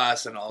health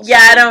class and also.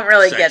 Yeah, I don't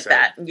really sex get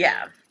that. ed.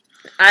 Yeah.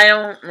 I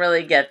don't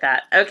really get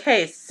that.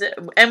 Okay, so,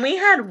 and we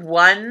had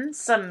one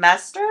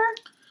semester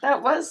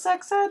that was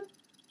sex ed.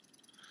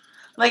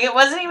 Like, it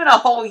wasn't even a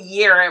whole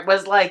year. It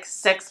was like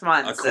 6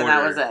 months, and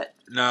that was it.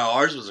 No,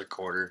 ours was a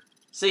quarter.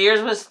 So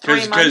yours was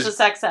 3 months of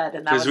sex ed,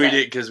 and that was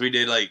it.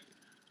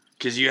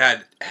 Because you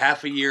had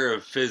half a year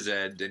of phys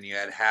ed, then you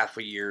had half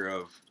a year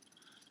of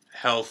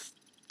health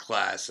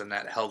class, and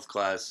that health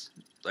class,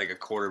 like a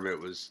quarter of it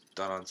was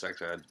done on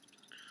sex ed.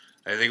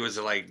 I think it was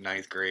like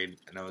 9th grade,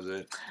 and that was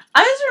it.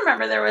 I just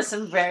remember there was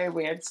some very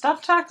weird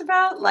stuff talked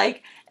about,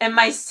 like, and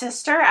my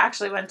sister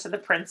actually went to the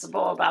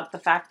principal about the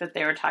fact that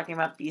they were talking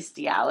about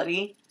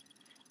bestiality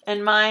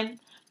in mine.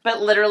 But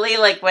literally,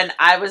 like, when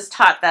I was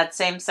taught that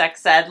same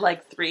sex ed,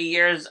 like, 3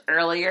 years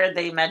earlier,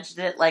 they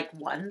mentioned it, like,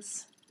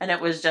 once. And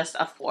it was just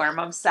a form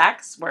of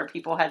sex where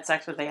people had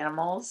sex with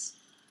animals.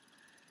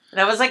 And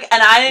I was like,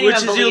 and I didn't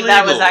even believe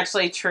that was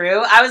actually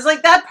true. I was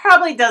like, that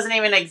probably doesn't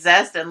even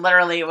exist. And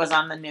literally, it was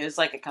on the news,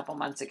 like, a couple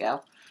months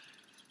ago.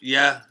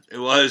 Yeah, it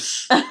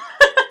was.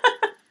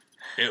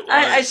 It was.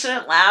 I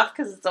shouldn't laugh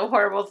because it's a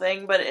horrible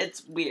thing, but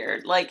it's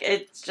weird. Like,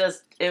 it's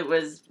just, it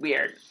was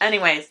weird.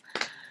 Anyways,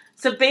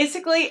 so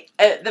basically,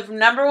 the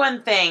number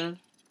one thing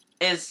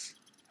is,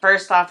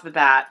 first off the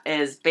bat,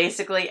 is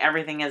basically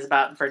everything is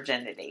about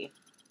virginity.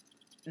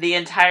 The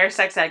entire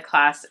sex ed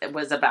class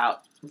was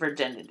about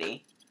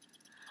virginity.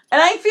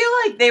 And I feel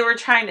like they were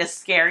trying to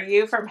scare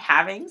you from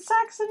having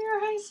sex in your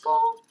high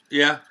school.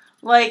 Yeah.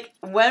 Like,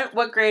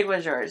 what grade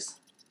was yours?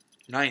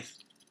 9th.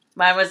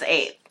 Mine was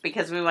 8th,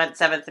 because we went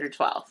 7th through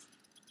 12th.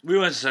 We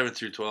went 7th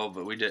through 12,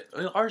 but we did.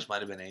 Ours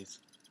might have been 8th.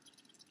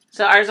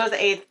 So ours was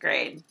 8th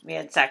grade. We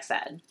had sex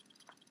ed.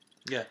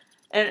 Yeah.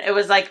 And it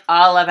was like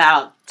all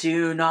about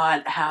do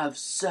not have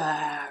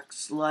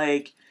sex.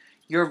 Like,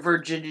 your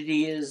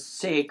virginity is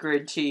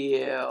sacred to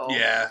you.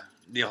 Yeah.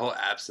 The whole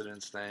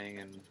abstinence thing.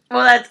 And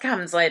Well, that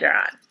comes later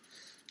on.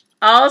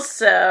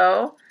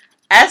 Also,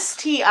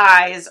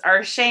 STIs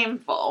are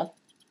shameful.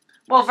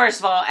 Well, first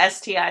of all,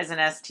 STIs and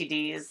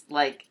STDs,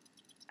 like,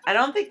 I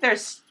don't think they're,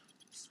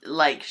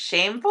 like,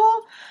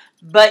 shameful,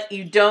 but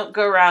you don't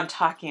go around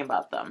talking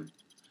about them.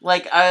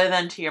 Like, other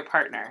than to your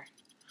partner.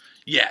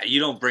 yeah, you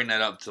don't bring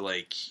that up to,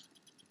 like,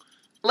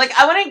 Like,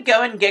 I wouldn't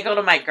go and giggle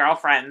to my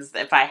girlfriends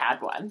if I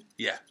had one.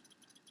 Yeah.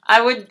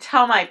 I would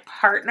tell my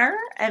partner,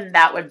 and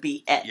that would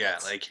be it. Yeah,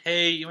 like,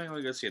 hey, you might want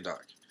to go see a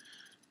dog.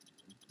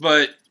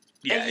 But,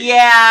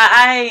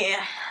 yeah.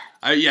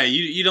 Yeah,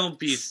 you don't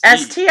be...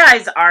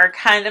 STIs are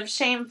kind of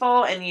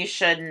shameful, and you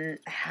shouldn't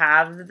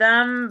have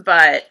them,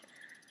 but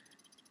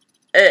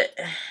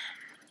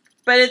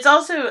it's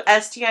also,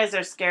 STIs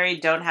are scary,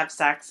 don't have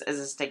sex is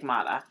a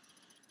stigmata.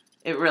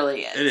 It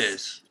really is. It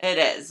is. It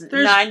is.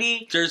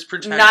 There's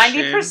protection.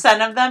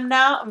 90% of them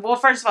now, well,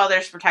 first of all,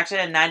 there's protection,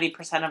 and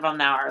 90% of them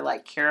now are,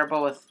 like,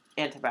 curable with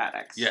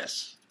antibiotics.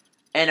 Yes.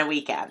 In a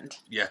weekend.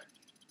 Yeah.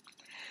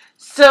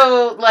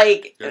 So,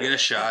 like... Go get a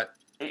shot.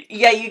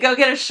 Yeah, you go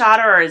get a shot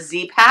or a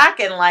Z-Pack,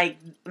 and, like,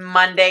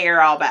 Monday you're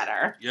all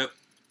better. Yep.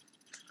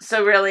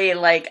 So, really,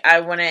 like,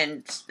 I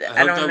wouldn't...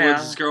 I don't know. with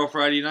this girl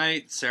Friday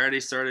night. Saturday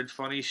started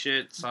funny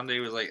shit. Sunday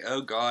was like, oh,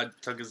 God,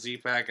 took a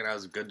Z-Pack, and I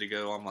was good to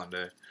go on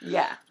Monday.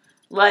 Yeah.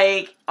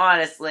 Like,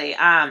 honestly,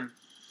 this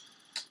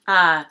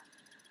one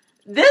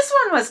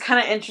was kind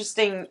of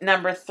interesting.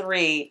 Number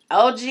 3,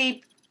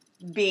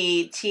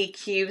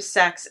 LGBTQ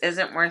sex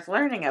isn't worth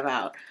learning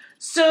about.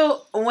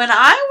 So, when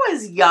I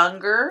was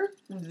younger,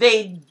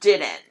 they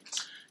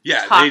didn't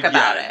talk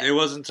about it. It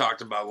wasn't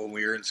talked about when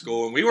we were in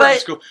school. And we were in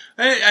school.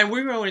 And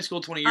we were only in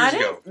school 20 years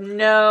ago.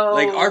 No.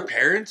 Like, our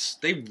parents,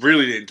 they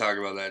really didn't talk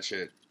about that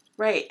shit.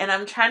 Right. And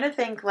I'm trying to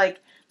think, like,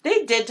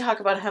 they did talk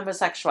about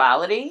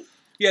homosexuality.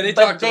 Yeah, they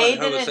talked about homosexuality.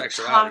 But they didn't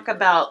talk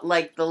about,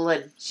 like, the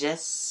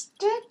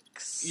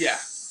logistics. Yeah.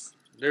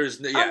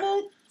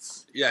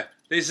 Yeah.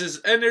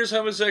 And there's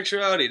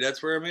homosexuality.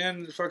 That's where a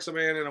man fucks a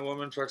man and a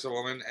woman fucks a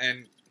woman.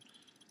 And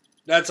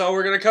that's all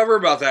we're going to cover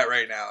about that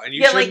right now. And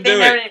you shouldn't do it.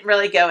 Yeah, like, they didn't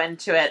really go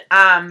into it.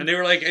 And they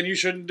were like, and you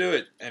shouldn't do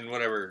it. And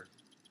whatever.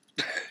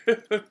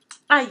 Yeah,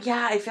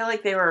 I feel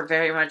like they were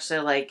very much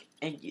so, like,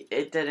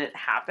 it didn't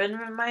happen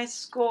in my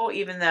school,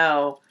 even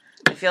though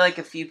I feel like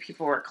a few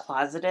people were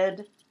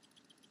closeted.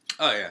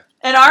 Oh, yeah.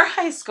 And our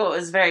high school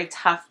is very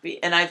tough,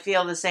 and I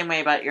feel the same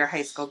way about your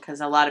high school, because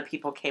a lot of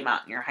people came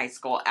out in your high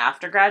school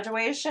after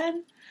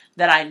graduation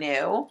that I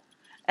knew.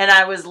 And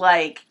I was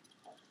like,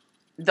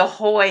 the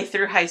whole way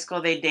through high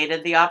school, they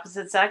dated the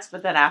opposite sex,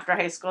 but then after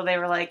high school, they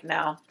were like,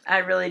 no, I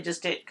really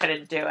just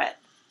couldn't do it.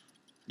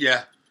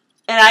 Yeah.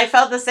 And I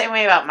felt the same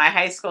way about my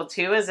high school,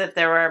 too, is that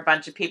there were a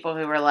bunch of people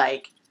who were,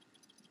 like,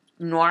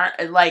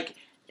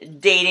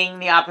 dating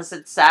the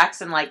opposite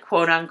sex and, like,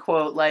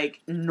 quote-unquote, like,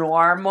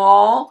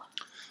 normal.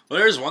 Well,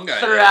 there's one guy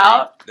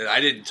that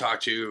I didn't talk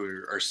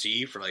to or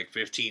see for, like,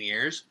 15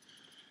 years.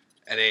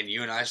 And then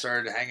you and I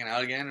started hanging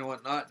out again and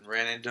whatnot and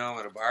ran into him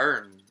at a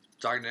bar and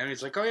talking to him.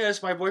 He's like, oh, yeah,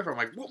 that's my boyfriend.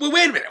 I'm like,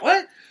 wait a minute,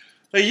 what?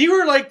 Like, you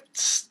were, like,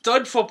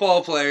 stud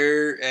football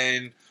player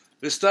and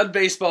the stud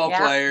baseball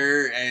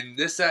player and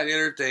this, that, and the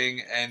other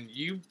thing.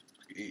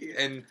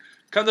 And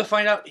come to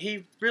find out,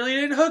 he really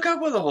didn't hook up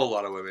with a whole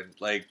lot of women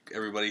like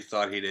everybody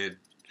thought he did.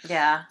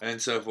 Yeah.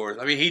 And so forth.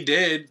 I mean, he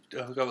did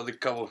hook up with a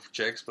couple of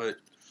chicks, but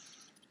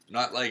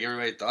not like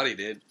everybody thought he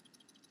did.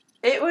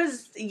 It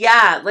was,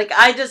 like,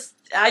 I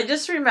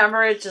just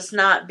remember it just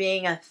not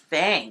being a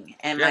thing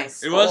in my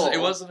school. It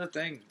wasn't a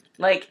thing.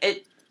 Like,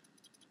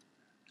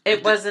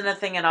 it wasn't a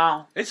thing at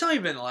all. It's only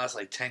been the last,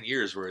 like, 10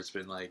 years where it's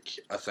been, like,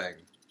 a thing.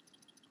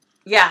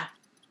 Yeah.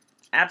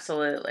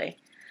 Absolutely.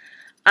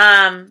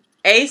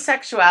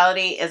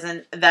 Asexuality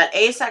isn't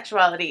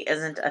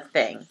a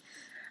thing.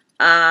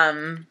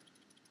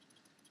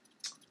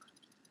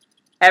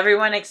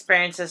 Everyone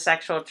experiences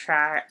sexual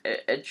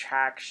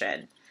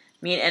attraction.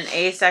 Meet an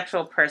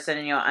asexual person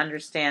and you'll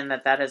understand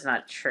that is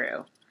not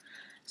true.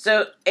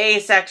 So,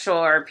 asexual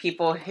are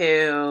people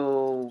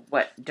who,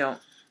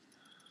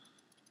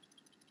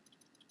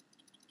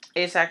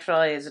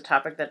 Asexuality is a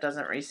topic that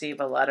doesn't receive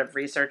a lot of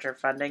research or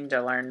funding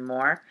to learn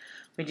more.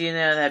 We do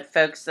know that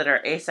folks that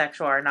are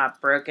asexual are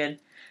not broken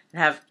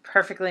and have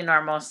perfectly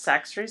normal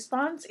sex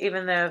response,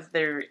 even though if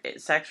their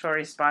sexual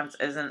response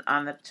isn't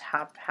on the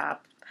top half.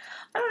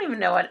 I don't even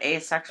know what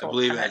asexual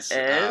is.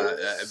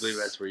 I believe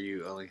that's where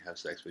you only have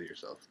sex with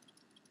yourself.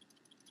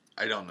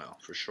 I don't know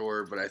for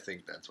sure, but I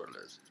think that's what it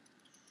is.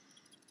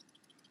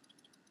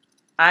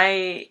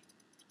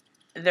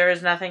 There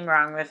is nothing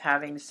wrong with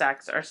having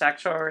sex or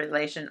sexual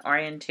relation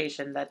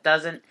orientation that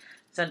doesn't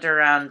center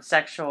around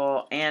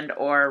sexual and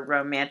or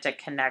romantic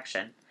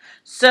connection.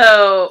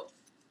 So,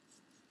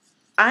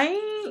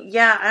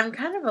 I'm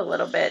kind of a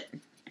little bit...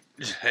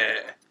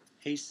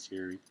 Hey,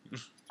 Siri.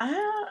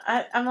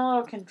 I'm a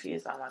little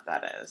confused on what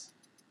that is.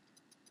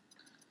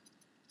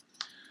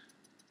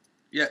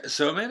 Yeah,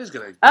 so Amanda's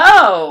gonna...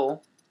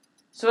 Oh!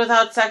 So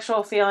without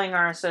sexual feeling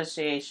or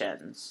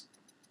associations.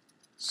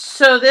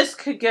 So this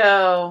could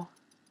go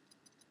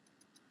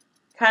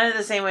kind of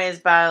the same way as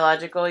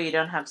biological. You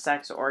don't have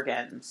sex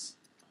organs.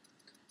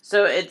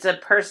 So it's a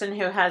person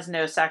who has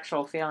no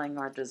sexual feeling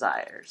or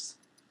desires.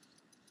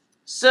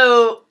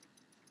 So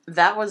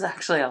that was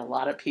actually a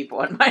lot of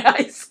people in my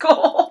high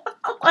school.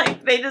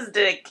 Like, they just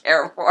didn't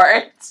care for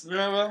it.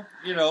 Yeah, well,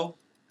 you know.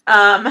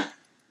 And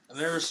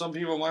there were some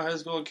people in my high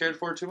school who cared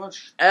for it too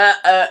much.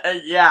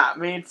 Yeah,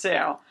 me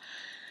too.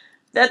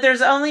 That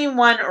there's only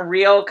one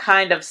real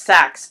kind of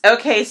sex.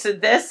 Okay, so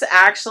this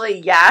actually,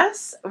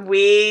 yes,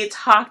 we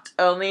talked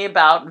only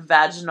about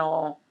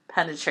vaginal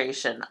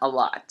penetration a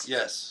lot.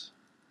 Yes.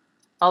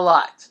 A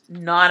lot.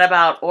 Not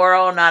about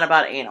oral, not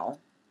about anal.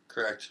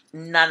 Correct.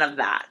 None of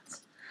that.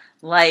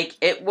 Like,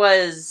 it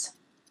was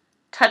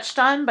touched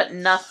on, but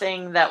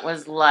nothing that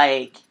was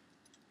like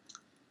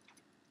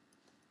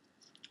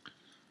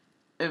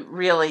it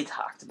really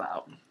talked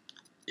about.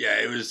 Yeah,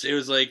 it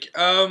was like,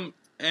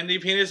 and the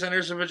penis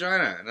enters the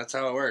vagina, and that's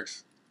how it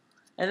works.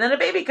 And then a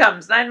baby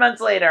comes 9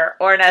 months later,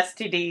 or an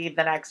STD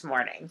the next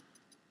morning.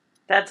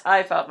 That's how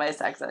I felt my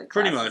sex ed class.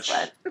 Pretty much.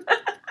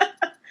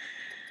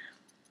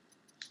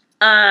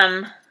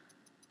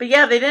 But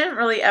yeah, they didn't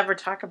really ever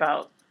talk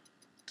about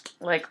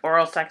like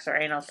oral sex or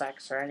anal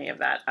sex or any of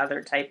that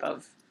other type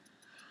of,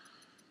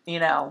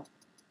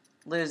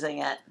 losing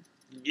it.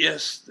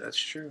 Yes, that's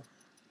true.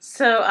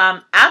 So,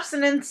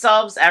 abstinence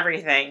solves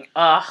everything.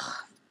 Ugh,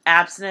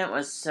 abstinent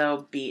was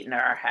so beat in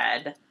our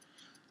head.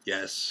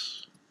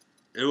 Yes,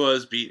 it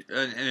was beat,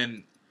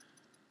 and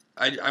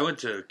I went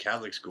to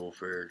Catholic school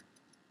for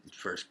the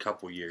first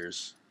couple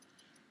years,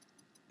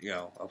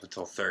 up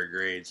until 3rd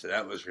grade. So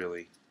that was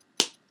really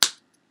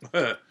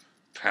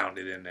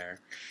pounded in there.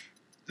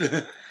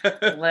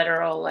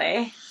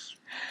 Literally.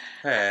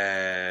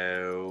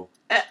 Oh.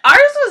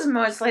 Ours was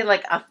mostly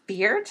like a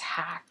fear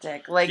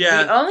tactic. Like,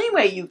 the only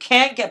way you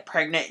can't get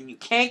pregnant and you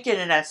can't get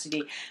an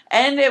STD,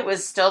 and it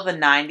was still the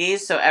 90s,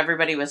 so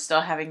everybody was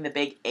still having the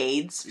big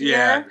AIDS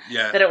fear.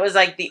 Yeah. That it was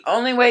like the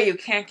only way you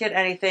can't get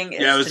anything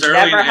is to early,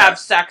 never have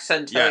sex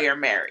until you're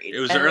married. It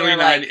was the early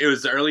 90s. It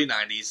was the early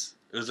 90s.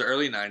 It was the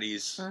early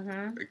 90s.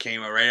 Mm-hmm. It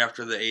came right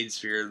after the AIDS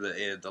fear,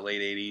 the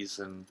late 80s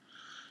and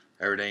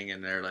everything,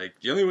 and they're like,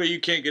 the only way you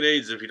can't get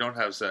AIDS is if you don't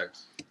have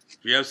sex.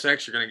 If you have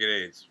sex, you're going to get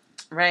AIDS.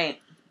 Right.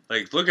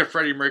 Like, look at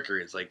Freddie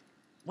Mercury. It's like,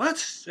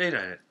 what? Wait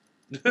a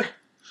minute.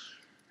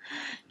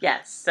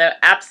 Yes, so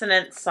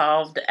abstinence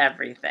solved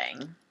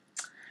everything.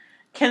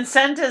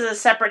 Consent is a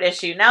separate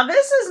issue. Now,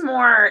 this is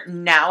more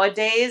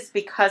nowadays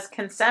because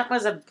consent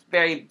was a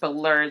very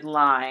blurred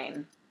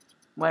line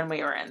when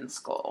we were in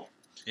school.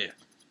 Yeah.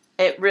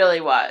 It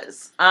really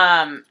was.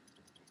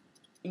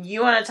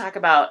 You want to talk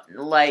about,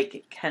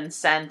 like,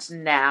 consent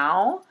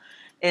now?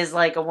 Is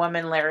like a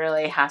woman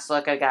literally has to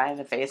look a guy in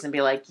the face and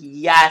be like,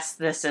 yes,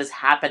 this is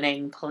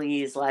happening.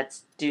 Please,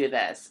 let's do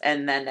this.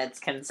 And then it's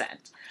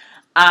consent.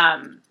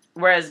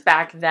 Whereas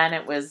back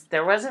then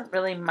there wasn't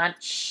really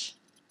much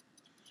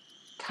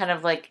kind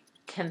of like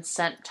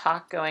consent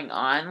talk going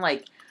on.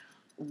 Like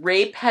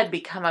rape had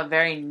become a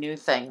very new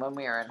thing when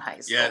we were in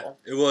high school.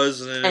 Yeah, it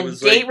was. And it was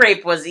date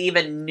rape was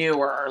even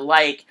newer.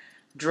 Like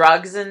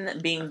drugs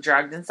and being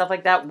drugged and stuff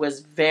like that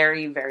was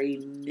very, very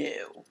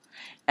new.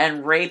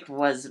 And rape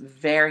was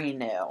very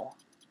new.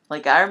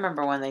 Like, I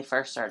remember when they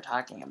first started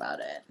talking about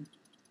it.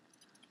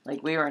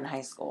 Like, we were in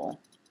high school.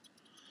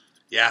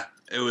 Yeah,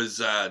 it was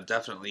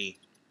definitely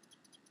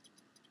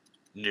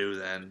new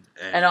then.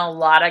 And a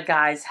lot of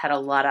guys had a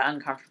lot of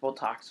uncomfortable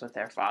talks with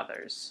their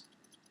fathers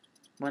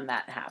when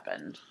that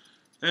happened.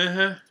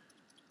 Uh-huh.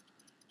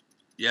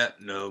 Yeah,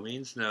 no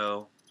means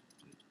no.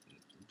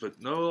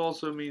 But no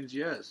also means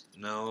yes.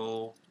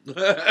 No.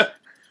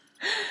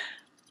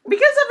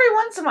 Because every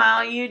once in a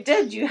while you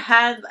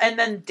had, and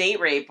then date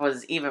rape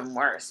was even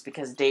worse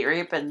because date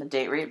rape and the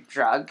date rape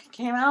drug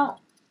came out.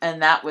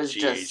 And that was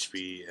just,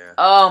 GHB, yeah.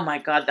 Oh my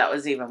God, that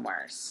was even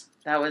worse.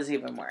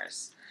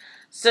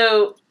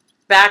 So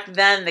back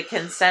then the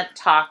consent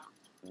talk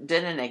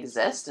didn't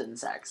exist in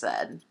sex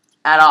ed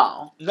at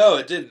all. No,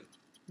 it didn't.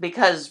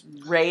 Because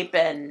rape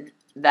and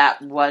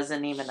that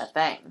wasn't even a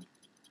thing.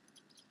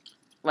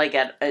 Like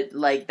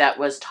that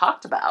was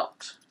talked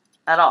about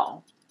at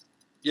all.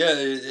 Yeah,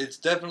 it's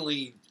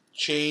definitely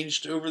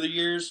changed over the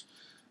years.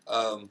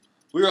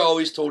 We were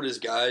always told as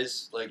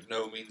guys, like,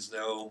 no means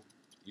no.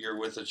 You're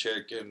with a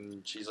chick,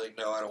 and she's like,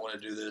 no, I don't want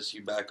to do this.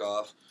 You back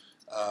off.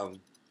 And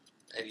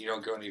you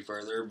don't go any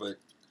further. But,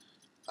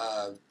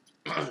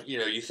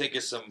 you think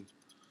of some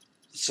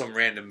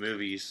random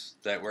movies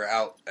that were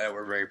out, that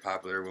were very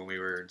popular when we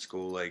were in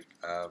school. Like,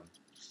 no,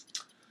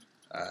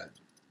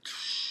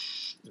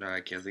 I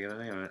can't think of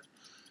the name of it.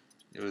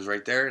 It was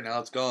right there, and now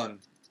it's gone.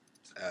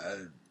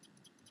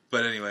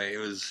 But anyway, it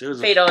was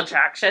Fatal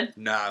Attraction.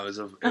 No, it was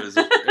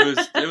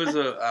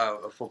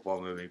a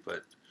football movie,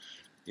 but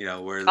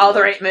where all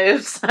the right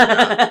moves. We're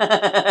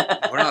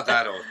not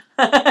that old.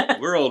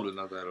 We're old, but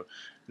not that old.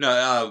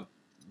 No,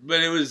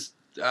 but it was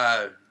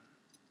where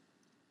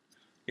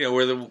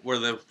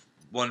the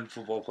one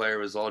football player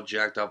was all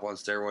jacked up on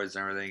steroids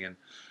and everything, and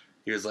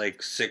he was like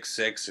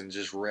 6'6" and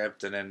just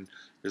ripped, and then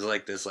there's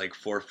like this like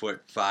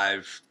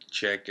 4'5"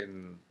 chick,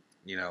 and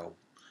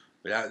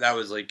that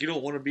was like, you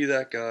don't want to be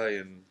that guy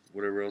and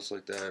whatever else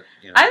like that.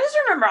 I just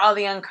remember all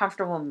the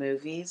uncomfortable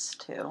movies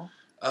too.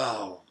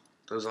 Oh,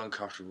 those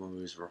uncomfortable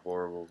movies were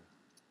horrible.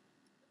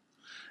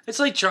 It's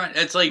like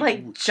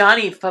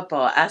Johnny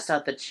Football asked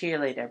out the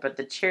cheerleader, but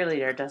the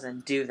cheerleader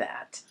doesn't do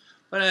that.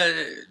 But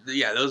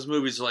yeah, those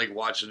movies are like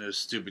watching those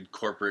stupid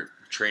corporate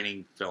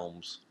training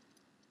films.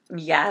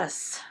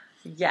 Yes.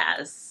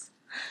 Yes.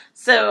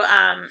 So,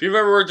 If you've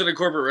ever worked in a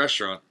corporate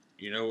restaurant,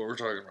 you know what we're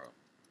talking about.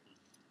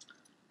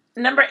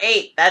 number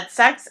 8, that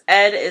sex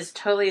ed is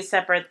totally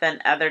separate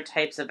than other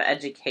types of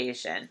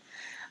education.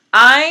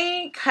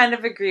 I kind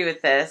of agree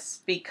with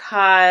this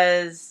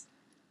because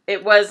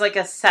it was like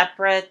a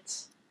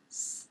separate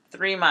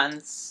 3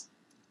 months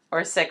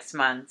or 6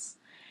 months,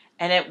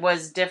 and it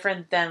was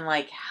different than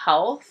like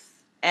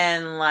health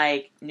and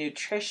like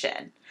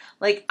nutrition.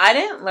 Like, I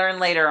didn't learn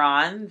later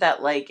on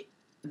that like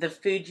the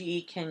food you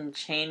eat can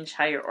change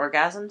how your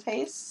orgasm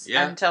tastes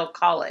until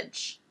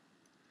college.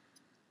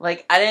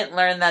 Like, I didn't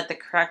learn that the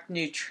correct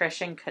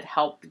nutrition could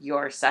help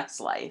your sex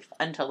life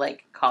until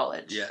like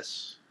college.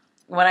 Yes.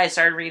 When I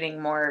started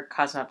reading more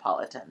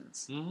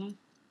Cosmopolitans. Mm-hmm.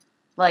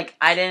 Like,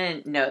 I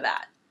didn't know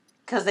that.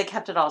 Because they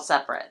kept it all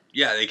separate.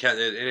 Yeah, they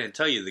didn't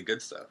tell you the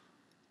good stuff.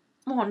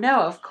 Well,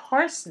 no, of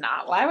course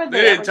not. Why would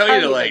They they didn't tell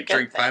you to, the like, good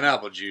drink thing?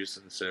 pineapple juice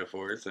and so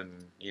forth,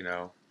 and, you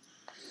know.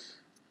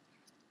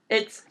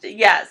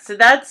 So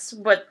that's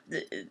what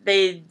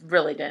they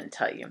really didn't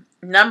tell you.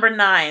 Number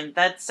 9,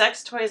 that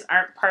sex toys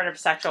aren't part of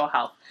sexual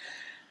health.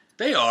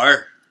 They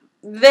are.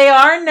 They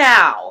are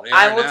now.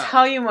 I will now.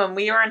 tell you, when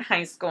we were in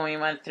high school, we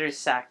went through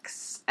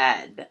sex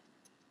ed.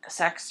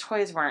 Sex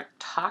toys weren't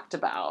talked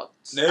about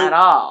at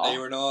all. They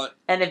were not.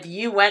 And if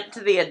you went to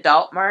the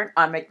Adult Mart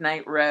on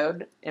McKnight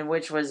Road,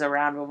 which was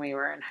around when we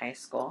were in high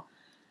school,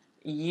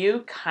 you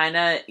kind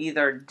of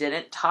either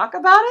didn't talk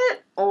about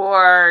it,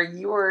 or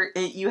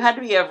you had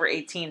to be over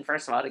 18,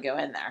 first of all, to go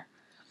in there.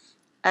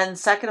 And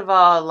second of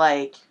all,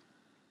 like,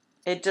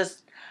 it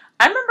just...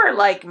 I remember,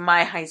 like,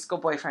 my high school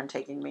boyfriend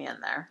taking me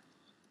in there.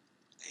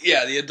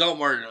 Yeah, the Adult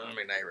Mart on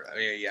McKnight Road. I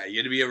mean, yeah, you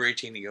had to be over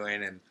 18 to go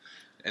in, and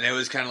it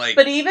was kind of like...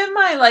 But even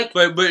my, like...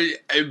 But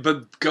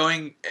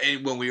going...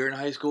 When we were in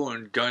high school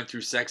and going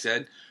through sex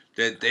ed,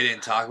 that they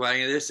didn't talk about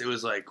any of this, it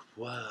was like,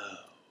 whoa.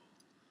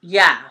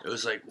 Yeah. It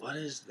was like, what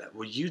is that?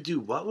 Will you do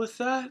what with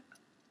that?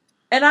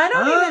 And I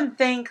don't even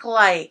think,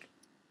 like,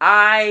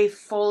 I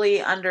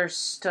fully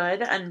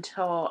understood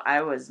until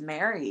I was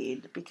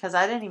married, because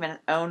I didn't even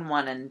own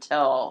one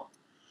until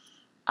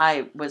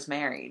I was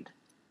married.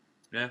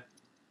 Yeah.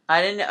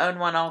 I didn't own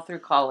one all through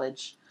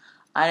college.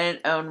 I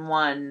didn't own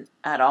one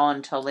at all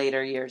until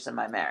later years in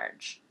my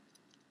marriage.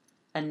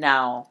 And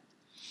now.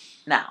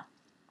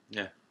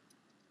 Yeah.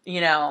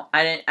 You know,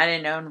 I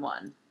didn't own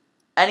one.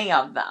 Any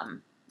of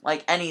them.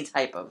 Like, any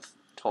type of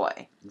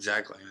toy.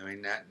 Exactly. I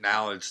mean,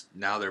 now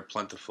they're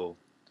plentiful.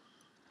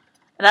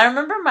 And I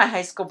remember my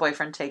high school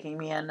boyfriend taking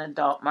me in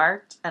Adult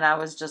Mart, and I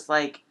was just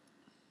like,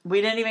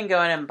 we didn't even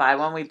go in and buy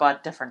one. We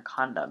bought different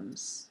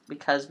condoms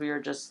because we were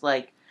just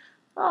like,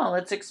 oh,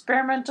 let's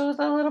experiment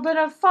with a little bit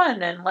of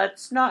fun, and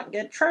let's not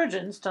get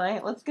Trojans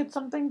tonight. Let's get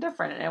something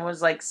different. And it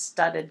was like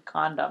studded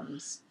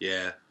condoms.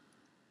 Yeah.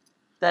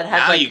 That had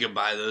now like you can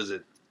buy those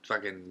at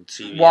fucking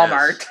CVS.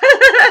 Walmart.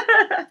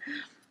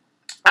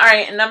 All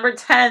right, number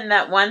 10,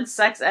 that once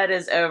sex ed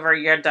is over,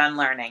 you're done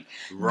learning.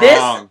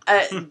 Wrong.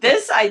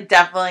 This I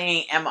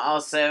definitely am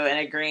also in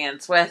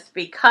agreement with,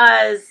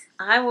 because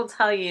I will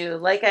tell you,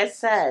 like I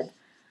said,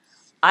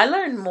 I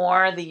learned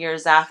more the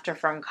years after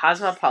from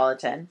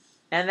Cosmopolitan,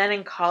 and then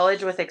in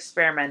college with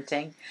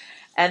experimenting,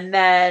 and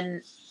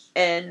then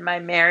in my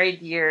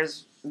married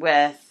years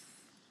was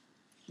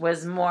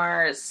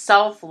more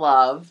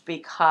self-love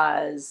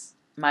because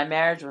my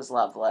marriage was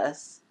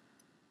loveless.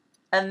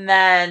 And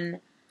then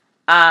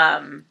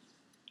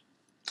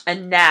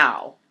and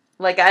now,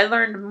 like, I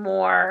learned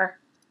more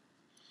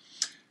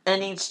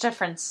in each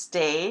different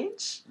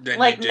stage.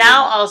 Like,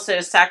 now also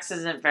sex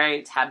isn't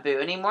very taboo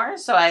anymore,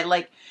 so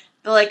I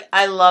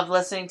I love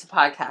listening to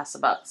podcasts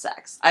about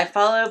sex. I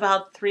follow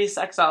about 3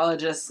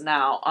 sexologists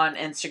now on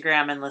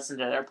Instagram and listen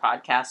to their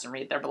podcasts and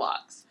read their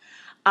blogs.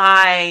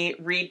 I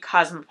read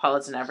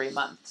Cosmopolitan every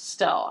month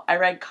still. I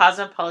read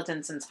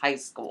Cosmopolitan since high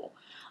school.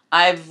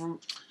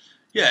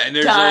 Yeah, and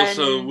there's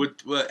also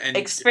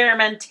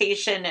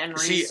experimentation and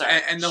research.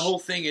 And the whole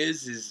thing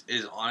is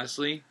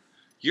honestly,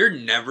 you're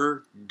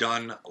never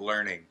done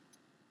learning.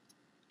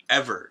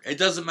 Ever. It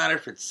doesn't matter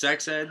if it's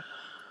sex ed.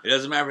 It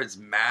doesn't matter if it's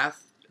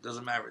math. It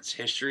doesn't matter if it's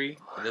history.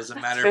 It doesn't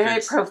matter if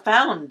it's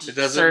profound. It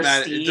doesn't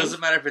matter. Steve. It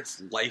doesn't matter if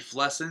it's life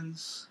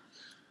lessons.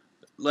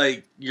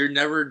 Like, you're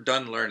never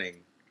done learning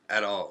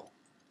at all.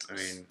 I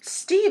mean,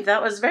 Steve,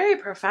 that was very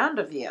profound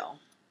of you.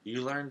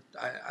 You learn.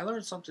 I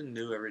learn something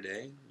new every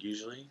day.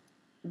 Usually.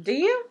 Do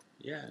you?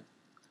 Yeah.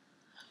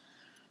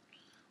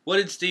 What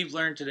did Steve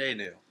learn today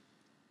new?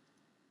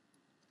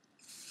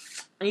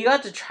 You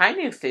got to try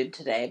new food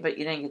today, but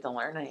you didn't get to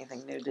learn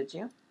anything new, did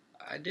you?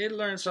 I did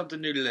learn something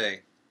new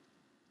today.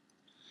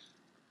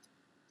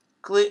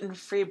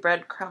 Gluten-free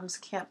breadcrumbs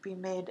can't be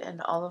made in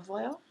olive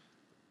oil?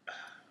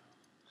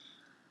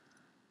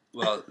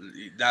 Well,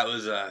 that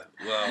was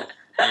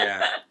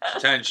yeah,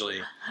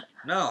 potentially.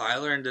 No, I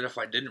learned that if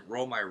I didn't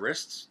roll my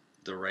wrists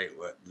the right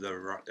way,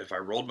 if I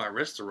rolled my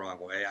wrist the wrong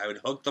way, I would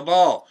hook the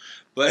ball.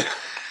 But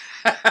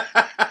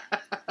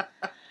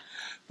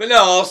but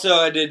no, also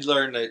I did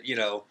learn that,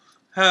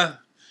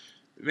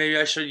 maybe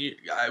I should.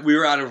 We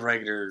were out of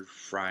regular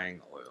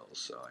frying oil,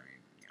 so I mean,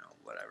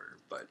 whatever.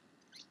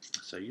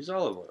 So use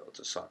olive oil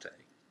to saute.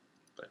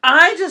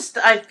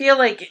 I feel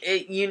like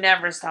you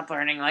never stop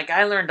learning. Like,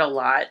 I learned a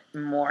lot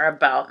more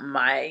about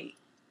my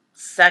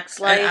sex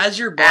life. And as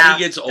your body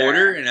gets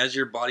older and as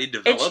your body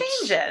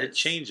develops, it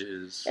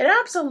changes. It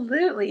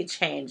absolutely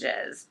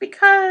changes.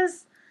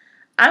 Because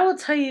I will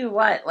tell you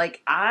what,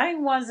 like, I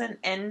wasn't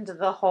into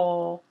the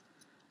whole,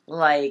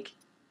 like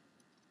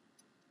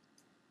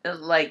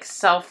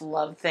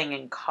self-love thing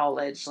in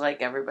college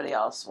like everybody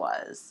else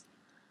was.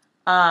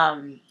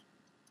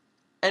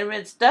 And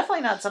it's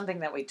definitely not something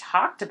that we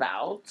talked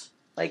about.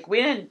 Like,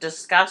 we didn't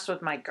discuss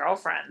with my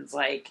girlfriends,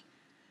 like,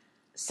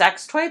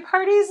 sex toy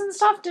parties and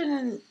stuff.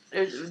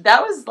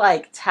 That was,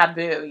 like,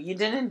 taboo. You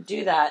didn't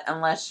do that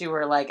unless you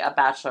were, like, a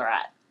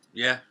bachelorette.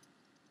 Yeah.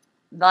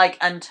 Like,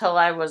 until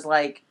I was,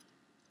 like,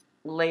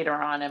 later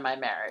on in my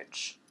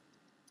marriage.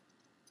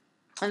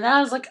 And then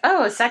I was like,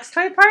 oh, a sex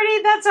toy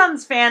party? That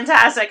sounds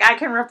fantastic. I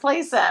can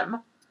replace him.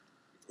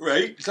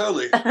 Right?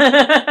 Totally.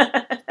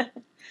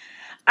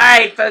 All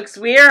right, folks,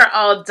 we are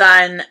all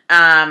done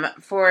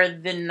for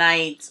the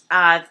night.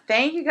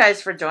 Thank you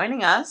guys for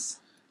joining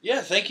us.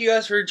 Yeah, thank you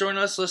guys for joining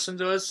us, listening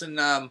to us, and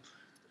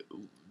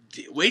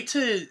wait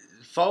to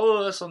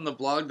follow us on the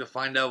blog to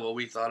find out what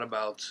we thought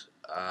about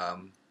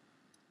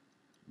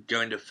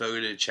going to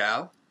Fogo de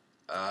Chao.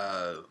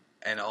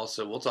 And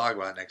also, we'll talk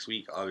about it next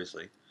week,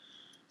 obviously.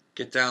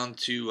 Get down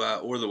to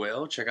Or the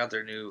Whale. Check out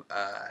their new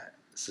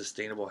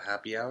sustainable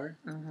happy hour.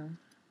 Mm-hmm.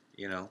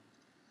 You know.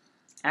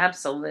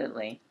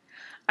 Absolutely.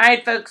 All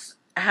right, folks.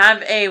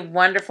 Have a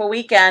wonderful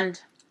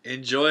weekend.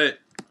 Enjoy it.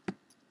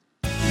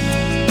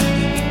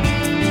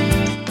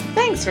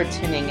 Thanks for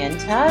tuning in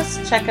to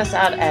us. Check us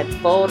out at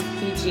Bold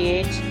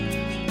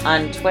PGH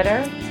on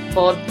Twitter,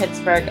 Bold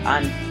Pittsburgh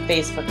on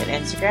Facebook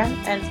and Instagram,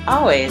 and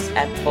always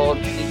at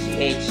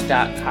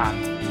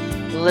boldpgh.com.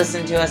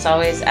 Listen to us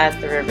always at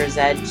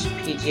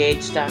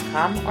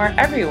theriversedgepgh.com or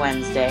every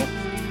Wednesday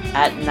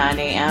at 9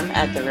 a.m.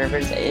 at the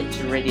River's Edge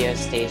radio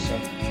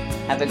station.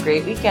 Have a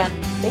great weekend.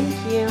 Thank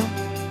you.